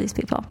like, who are these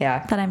people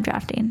that I'm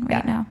drafting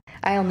right now?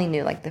 I only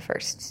knew like the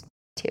first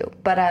 2.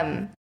 But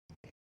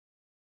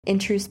in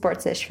true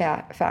sports-ish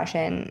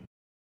fashion,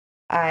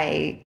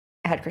 I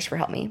had Christopher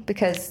help me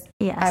because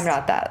I'm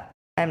not that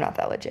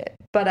legit.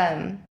 But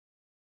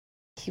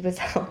he was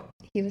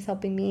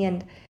helping me,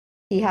 and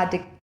he had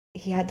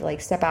to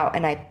like step out,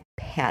 and I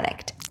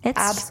panicked. It's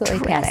absolutely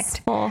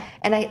stressful. panicked.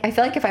 And I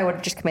feel like if I would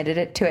have just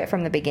committed to it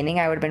from the beginning,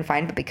 I would have been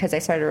fine. But because I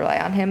started to rely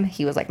on him,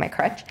 he was like my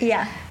crutch.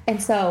 Yeah.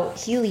 And so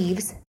he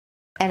leaves,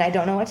 and I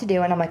don't know what to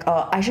do. And I'm like,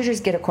 oh, I should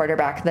just get a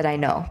quarterback that I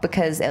know,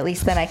 because at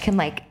least then I can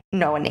like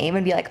know a name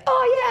and be like,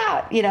 oh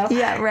yeah, you know?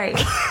 Yeah, right.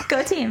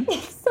 Go team.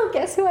 So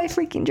guess who I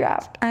freaking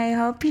draft? I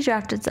hope you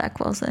drafted Zach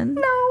Wilson.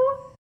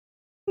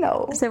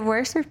 No. Is it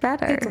worse or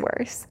better? It's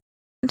worse.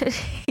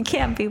 It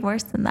can't be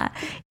worse than that.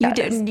 You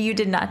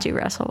did not do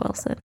Russell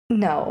Wilson.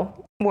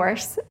 No,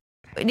 worse.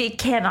 It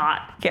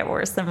cannot get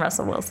worse than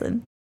Russell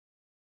Wilson.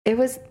 It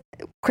was,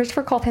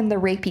 Christopher called him the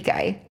rapey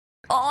guy.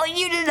 Oh,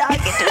 you did not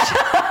get to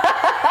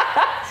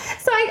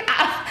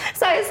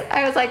So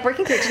I was like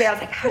working through it today. I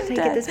was like, how did I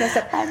get this messed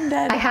up? I'm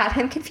dead. I had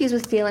him confused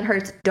with Jalen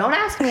Hurts. Don't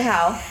ask me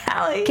how.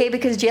 Okay,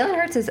 because Jalen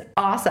Hurts is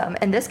awesome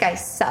and this guy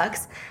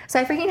sucks. So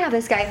I freaking have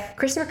this guy.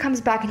 Christopher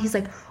comes back and he's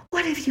like,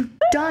 what have you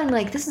done?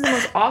 Like, this is the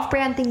most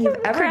off-brand thing you've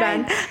ever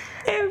done.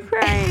 I'm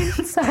crying.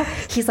 So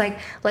he's like,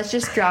 let's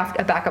just draft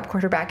a backup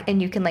quarterback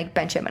and you can like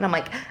bench him. And I'm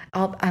like,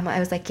 I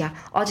was like, yeah,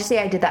 I'll just say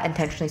I did that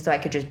intentionally so I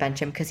could just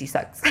bench him because he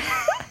sucks.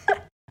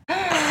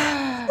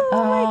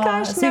 Oh my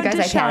gosh, so you guys,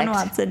 Deshaun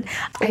Watson.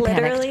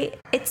 Literally,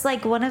 it's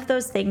like one of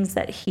those things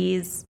that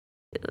he's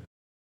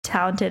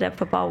talented at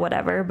football,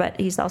 whatever, but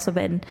he's also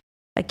been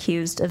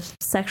accused of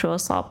sexual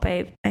assault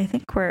by, I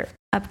think we're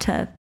up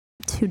to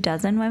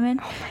 24 women.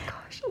 Oh my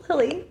gosh,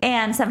 Lily.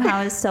 And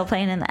somehow is still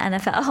playing in the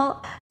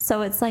NFL.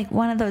 So it's like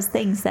one of those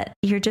things that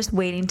you're just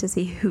waiting to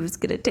see who's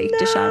going to take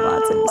Deshaun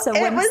Watson. So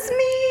it was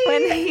me.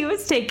 When he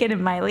was taken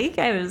in my league,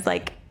 I was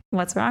like,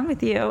 what's wrong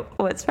with you?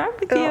 What's wrong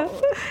with you?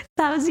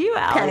 That was you,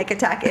 Alex. Panic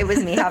attack. It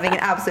was me having an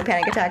absolute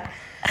panic attack.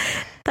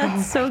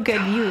 That's so good.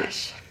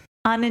 Gosh. You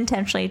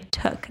unintentionally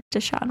took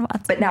Deshaun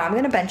Watson. But now I'm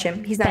going to bench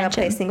him. He's not going to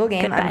play a single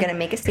game. Goodbye. I'm going to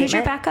make a statement. Who's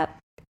your backup?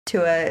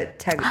 To a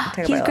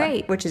Tagovailoa. He's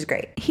great. Which is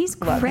great. He's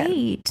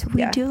great.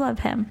 We do love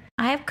him.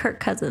 I have Kirk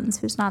Cousins,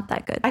 who's not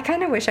that good. I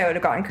kind of wish I would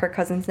have gotten Kirk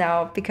Cousins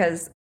now,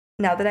 because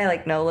now that I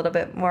like know a little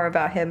bit more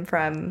about him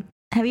from...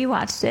 Have you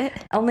watched it?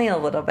 Only a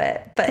little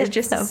bit, but it's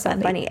just so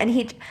funny.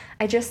 And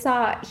I just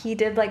saw he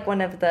did like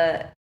one of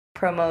the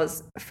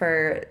promos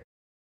for,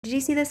 did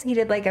you see this? He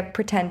did like a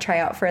pretend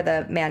tryout for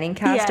the Manning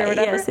cast or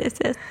whatever.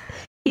 Yes.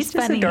 He's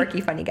just funny. A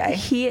dorky, funny guy.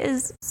 He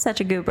is such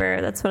a goober.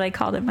 That's what I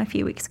called him a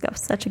few weeks ago.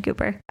 Such a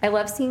goober. I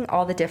love seeing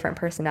all the different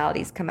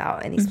personalities come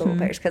out in these football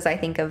players, because I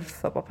think of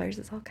football players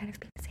as all kind of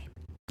being the same.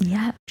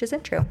 Yeah. Which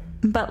isn't true.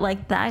 But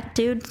like that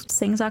dude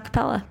sings a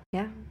cappella.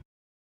 Yeah.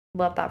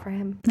 Love that for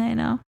him. I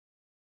know.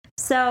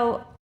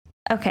 So,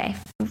 okay.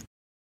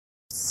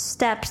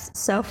 Steps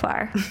so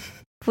far.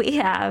 We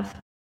have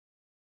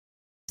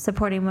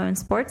supporting women's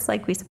sports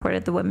like we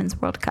supported the Women's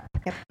World Cup.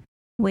 Yep.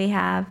 We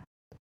have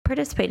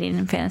participating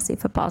in fantasy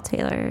football,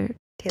 Taylor's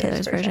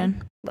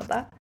version. Love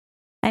that.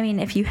 I mean,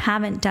 if you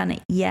haven't done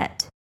it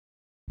yet,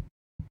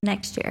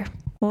 next year.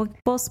 We'll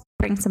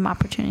bring some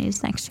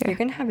opportunities next year. You're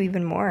going to have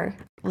even more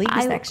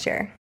leagues next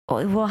year.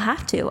 We'll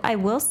have to. I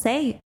will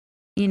say,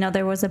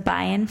 there was a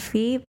buy-in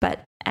fee,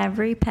 but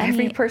every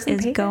penny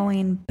is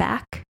going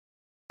back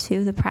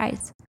to the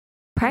prize.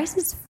 Price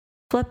is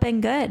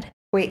flipping good.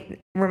 Wait,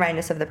 remind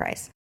us of the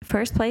price.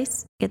 First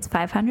place gets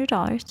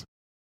 $500.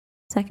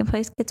 Second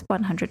place gets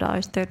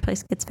 $100. Third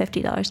place gets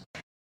 $50.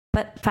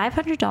 But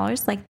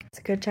 $500, like, it's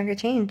a good chunk of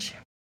change.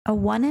 A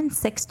 1 in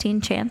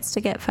 16 chance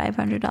to get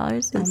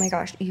 $500. Oh my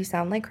gosh, you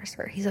sound like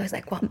Christopher. He's always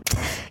like, well,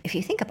 if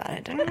you think about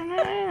it.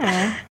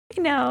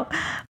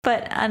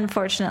 But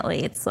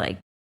unfortunately, it's like,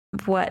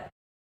 what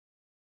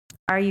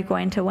are you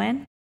going to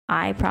win?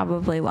 I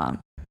probably won't.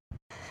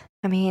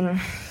 I mean,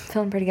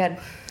 feeling pretty good.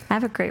 I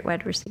have a great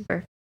wide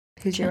receiver.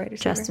 Who's your wide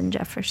receiver? Justin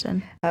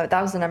Jefferson. Oh, that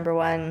was the number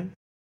one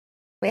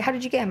Wait, how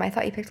did you get him? I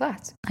thought you picked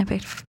last. I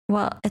picked,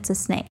 well, it's a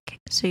snake.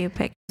 So you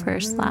pick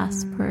first,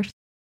 last, first,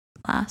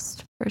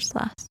 last, first,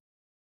 last.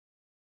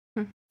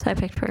 So I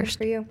picked first.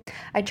 Good for you.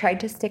 I tried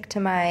to stick to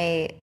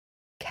my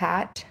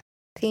cat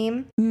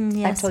theme.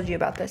 Yes. I told you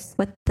about this.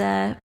 With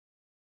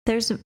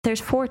there's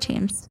 4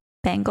 teams.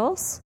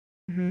 Bengals,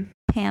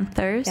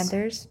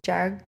 Panthers,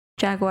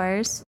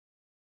 Jaguars.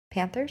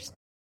 Panthers?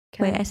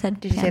 Wait, I said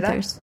Did you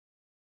Panthers. say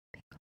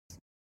that?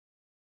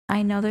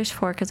 I know there's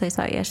 4 because I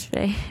saw it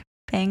yesterday.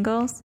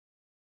 Bengals,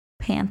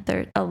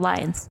 Panthers,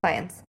 Lions.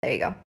 Lions. There you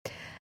go.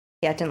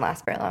 Yeah, it didn't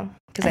last very long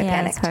because I Yeah,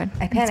 panicked. it's hard.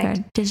 I It's panicked.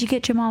 hard. Did you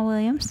get Jamal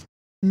Williams?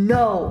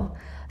 No.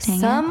 Dang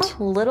Some it.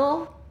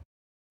 little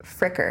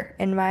fricker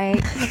in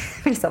my...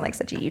 I sound like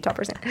such a Utah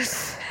person.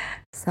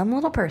 Some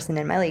little person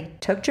in my league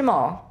took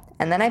Jamal,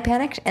 and then I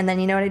panicked, and then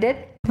you know what I did?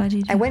 What did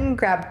you do? I went and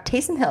grabbed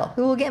Taysom Hill,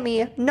 who will get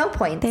me no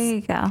points. There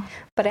you go.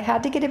 But I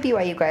had to get a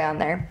BYU guy on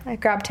there. I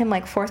grabbed him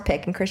like 4th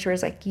pick, and Christopher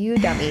was like, you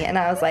dummy. And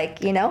I was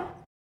like, you know,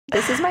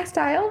 this is my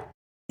style.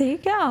 There you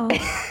go.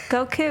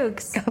 Go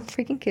Cougs. Go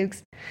freaking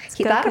Cougs.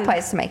 Go That Cougs.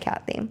 applies to my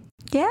cat theme.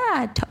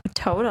 Yeah,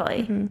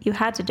 totally. You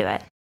had to do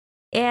it.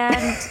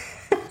 And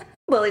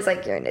Lily's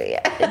like, you're an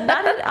idiot.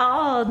 not at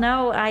all.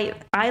 No,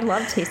 I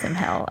love Taysom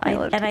Hill. I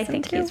love I Taysom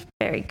think too. he's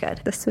very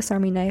good. The Swiss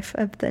Army knife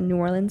of the New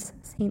Orleans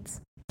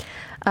Saints.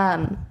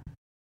 But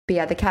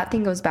yeah, the cat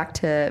thing goes back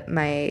to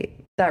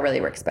that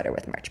really works better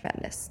with March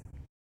Madness.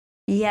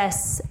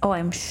 Yes. Oh,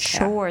 I'm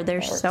sure Yeah,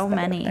 there's that works so better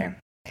many. there.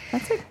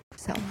 That's a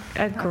So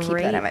A I'll keep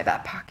great that in my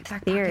back pocket.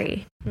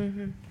 theory.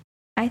 Mm-hmm.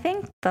 I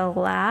think the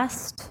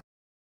last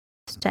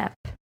step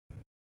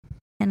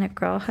in a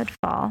girlhood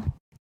fall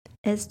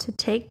is to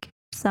take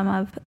some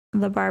of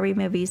the Barbie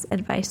movie's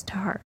advice to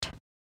heart.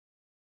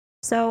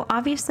 So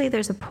obviously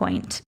there's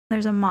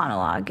a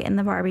monologue in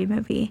the Barbie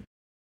movie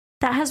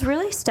that has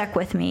really stuck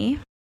with me,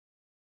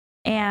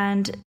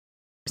 and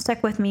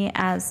stuck with me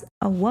as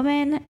a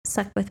woman,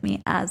 stuck with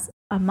me as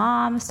a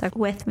mom, stuck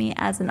with me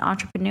as an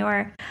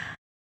entrepreneur,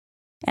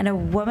 and a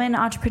woman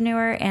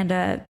entrepreneur, and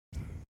a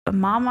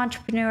mom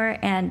entrepreneur.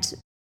 And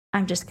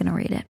I'm just going to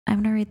read it. I'm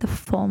going to read the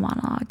full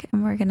monologue,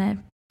 and we're going to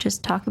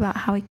just talk about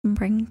how we can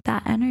bring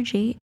that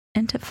energy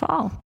into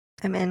fall.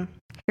 I'm in.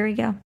 Here we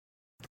go.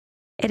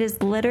 It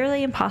is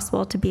literally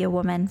impossible to be a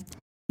woman.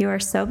 You are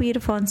so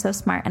beautiful and so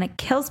smart, and it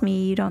kills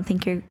me you don't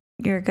think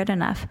you're good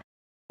enough.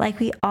 Like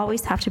we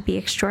always have to be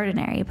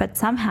extraordinary, but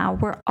somehow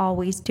we're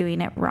always doing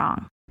it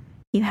wrong.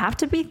 You have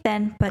to be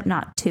thin, but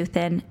not too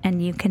thin,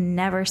 and you can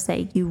never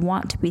say you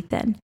want to be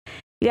thin.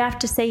 You have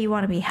to say you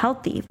want to be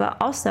healthy, but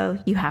also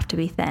you have to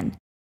be thin.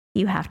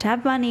 You have to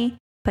have money,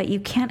 but you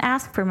can't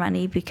ask for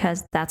money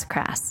because that's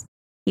crass.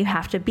 You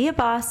have to be a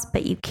boss,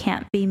 but you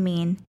can't be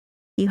mean.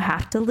 You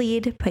have to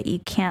lead, but you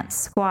can't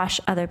squash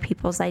other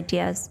people's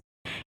ideas.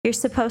 You're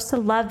supposed to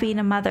love being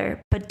a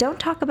mother, but don't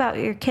talk about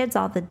your kids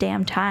all the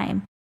damn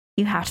time.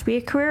 You have to be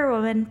a career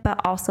woman,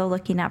 but also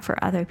looking out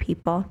for other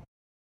people.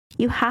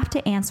 You have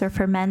to answer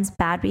for men's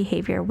bad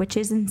behavior, which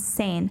is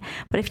insane,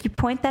 but if you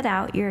point that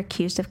out, you're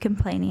accused of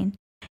complaining.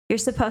 You're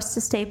supposed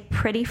to stay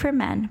pretty for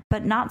men,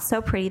 but not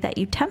so pretty that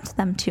you tempt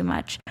them too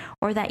much,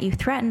 or that you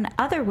threaten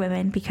other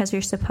women because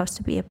you're supposed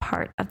to be a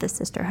part of the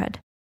sisterhood.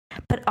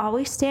 But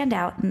always stand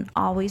out and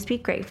always be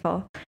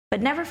grateful,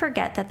 but never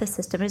forget that the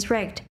system is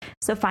rigged.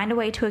 So find a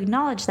way to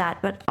acknowledge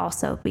that, but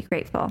also be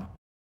grateful.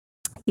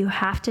 You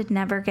have to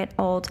never get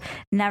old,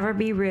 never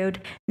be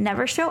rude,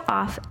 never show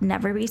off,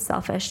 never be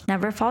selfish,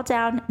 never fall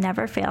down,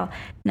 never fail,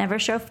 never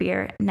show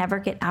fear, never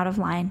get out of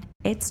line.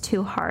 It's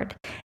too hard.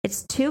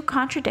 It's too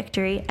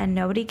contradictory, and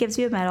nobody gives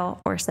you a medal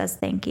or says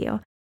thank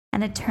you.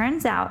 And it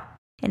turns out,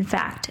 in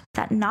fact,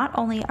 that not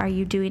only are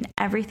you doing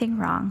everything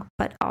wrong,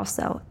 but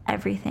also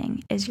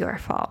everything is your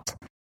fault.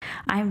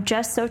 I'm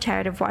just so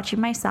tired of watching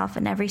myself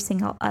and every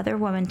single other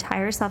woman tie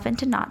herself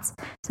into knots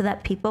so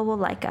that people will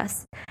like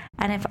us.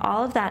 And if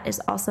all of that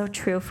is also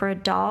true for a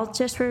doll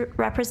just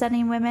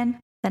representing women,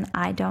 then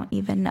I don't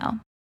even know.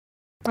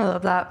 I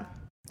love that.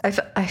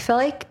 I feel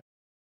like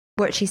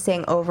what she's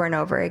saying over and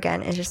over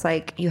again is just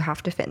like, you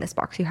have to fit in this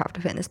box. You have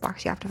to fit in this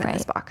box. You have to fit in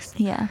this box.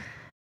 Yeah.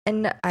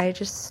 And I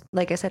just,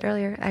 like I said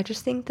earlier, I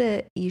just think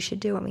that you should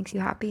do what makes you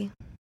happy.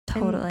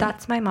 Totally. And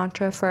that's my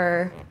mantra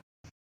for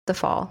the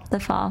fall. The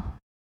fall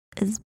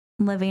is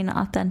living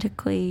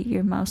authentically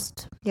your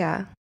most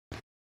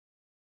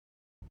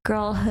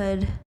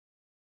girlhood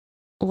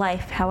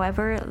life,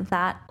 however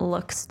that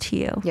looks to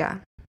you. Yeah.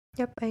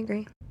 Yep, I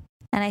agree.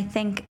 And I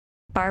think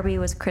Barbie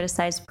was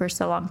criticized for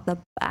so long, the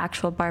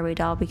actual Barbie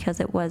doll, because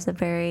it was a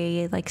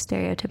very like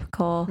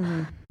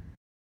stereotypical,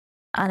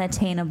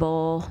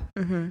 unattainable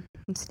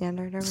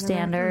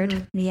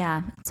standard.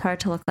 Yeah, it's hard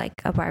to look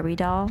like a Barbie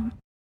doll.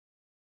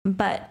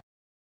 But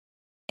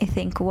I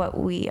think what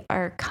we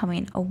are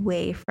coming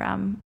away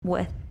from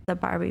with the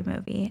Barbie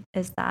movie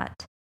is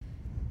that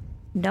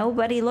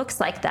nobody looks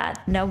like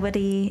that.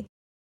 Nobody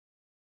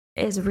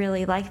is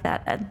really like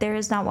that. There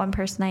is not one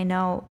person I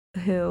know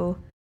who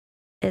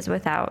is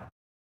without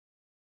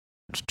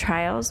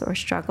trials or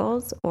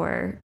struggles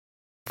or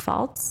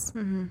faults.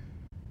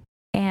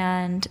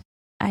 And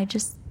I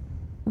just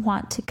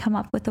want to come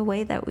up with a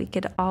way that we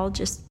could all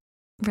just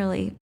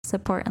really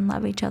support and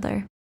love each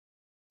other.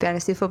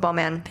 Fantasy football,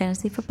 man.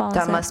 Fantasy football.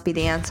 That must be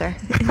the answer.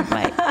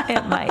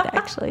 It might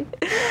actually.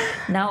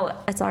 No,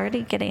 it's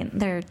already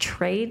there are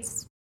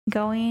trades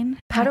going.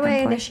 How do I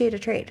initiate a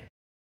trade?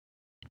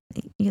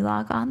 You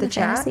log on the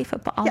fantasy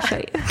football. I'll show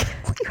you.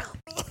 Will you help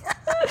me?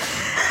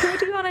 Who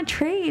do you want to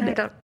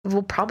trade?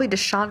 We'll probably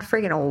Deshaun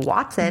friggin'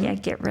 Watson. Yeah,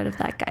 get rid of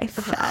that guy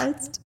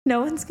fast.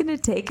 No one's going to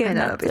take him. I know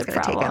That's nobody's the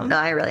going to take problem. him. No,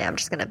 I really am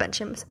just going to bench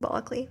him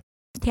symbolically.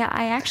 Yeah,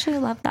 I actually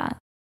love that.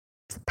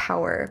 It's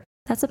power.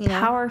 That's a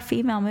power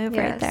female move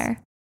right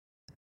there.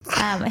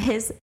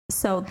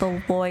 So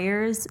the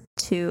lawyers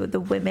to the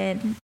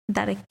women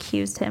that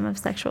accused him of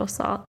sexual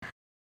assault,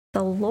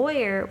 the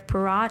lawyer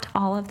brought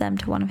all of them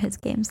to one of his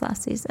games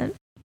last season.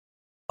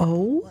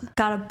 Oh?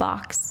 Got a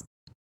box.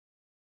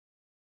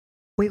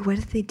 Wait, what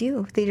did they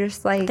do? They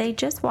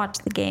just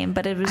watched the game,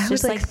 but it was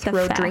just like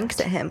throw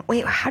drinks at him.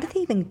 Wait, how did they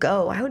even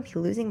go? I would be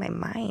losing my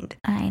mind.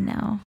 I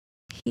know.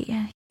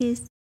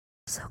 He's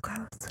so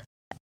gross.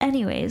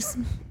 Anyways,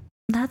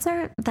 that's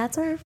our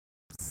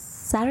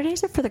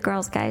Saturdays are for the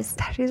girls, guys.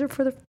 Saturdays are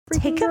for the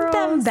Take girls.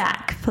 them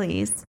back,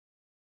 please.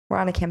 We're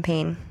on a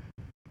campaign.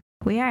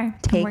 We are.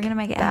 We're going to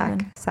make it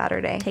happen.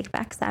 Saturday. Take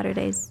back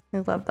Saturdays. I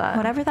love that.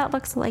 Whatever that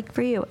looks like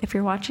for you. If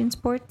you're watching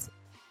sports,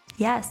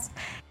 yes.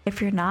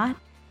 If you're not,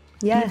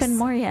 yes. Even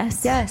more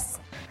yes. Yes.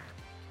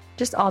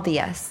 Just all the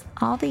yes.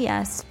 All the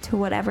yes to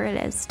whatever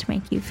it is to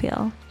make you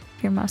feel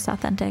your most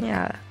authentic.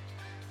 Yeah.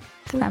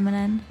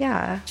 Feminine.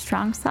 Yeah.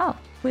 Strong self.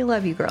 We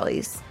love you,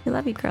 girlies. We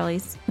love you,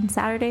 girlies. And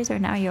Saturdays are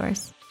now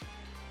yours.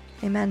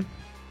 Amen.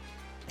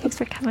 Thanks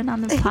for coming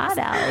on the pod,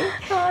 Allie.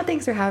 Oh,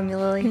 thanks for having me,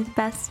 Lily. You're the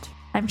best.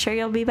 I'm sure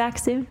you'll be back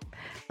soon.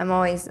 I'm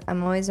always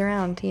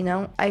around, you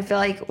know? I feel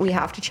like we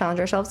have to challenge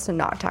ourselves to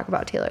not talk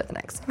about Taylor the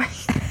next time.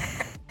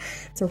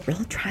 It's a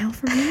real trial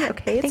for me,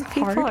 okay? I think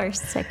people are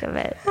sick of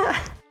it.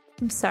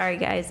 I'm sorry,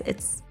 guys.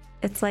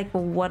 It's like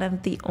one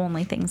of the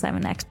only things I'm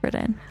an expert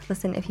in.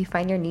 Listen, if you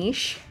find your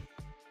niche,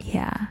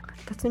 yeah,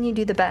 that's when you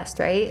do the best,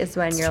 right? Is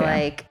when you're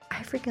like, I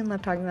freaking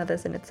love talking about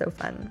this and it's so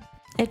fun.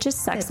 It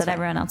just sucks that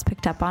everyone else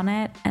picked up on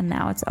it and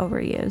now it's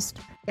overused.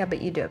 Yeah,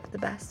 but you do it the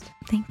best.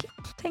 Thank you.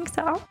 Thanks,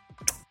 Al.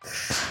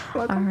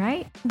 Welcome. All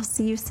right. We'll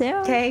see you soon.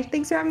 Okay.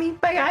 Thanks for having me.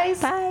 Bye,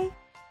 guys. Bye.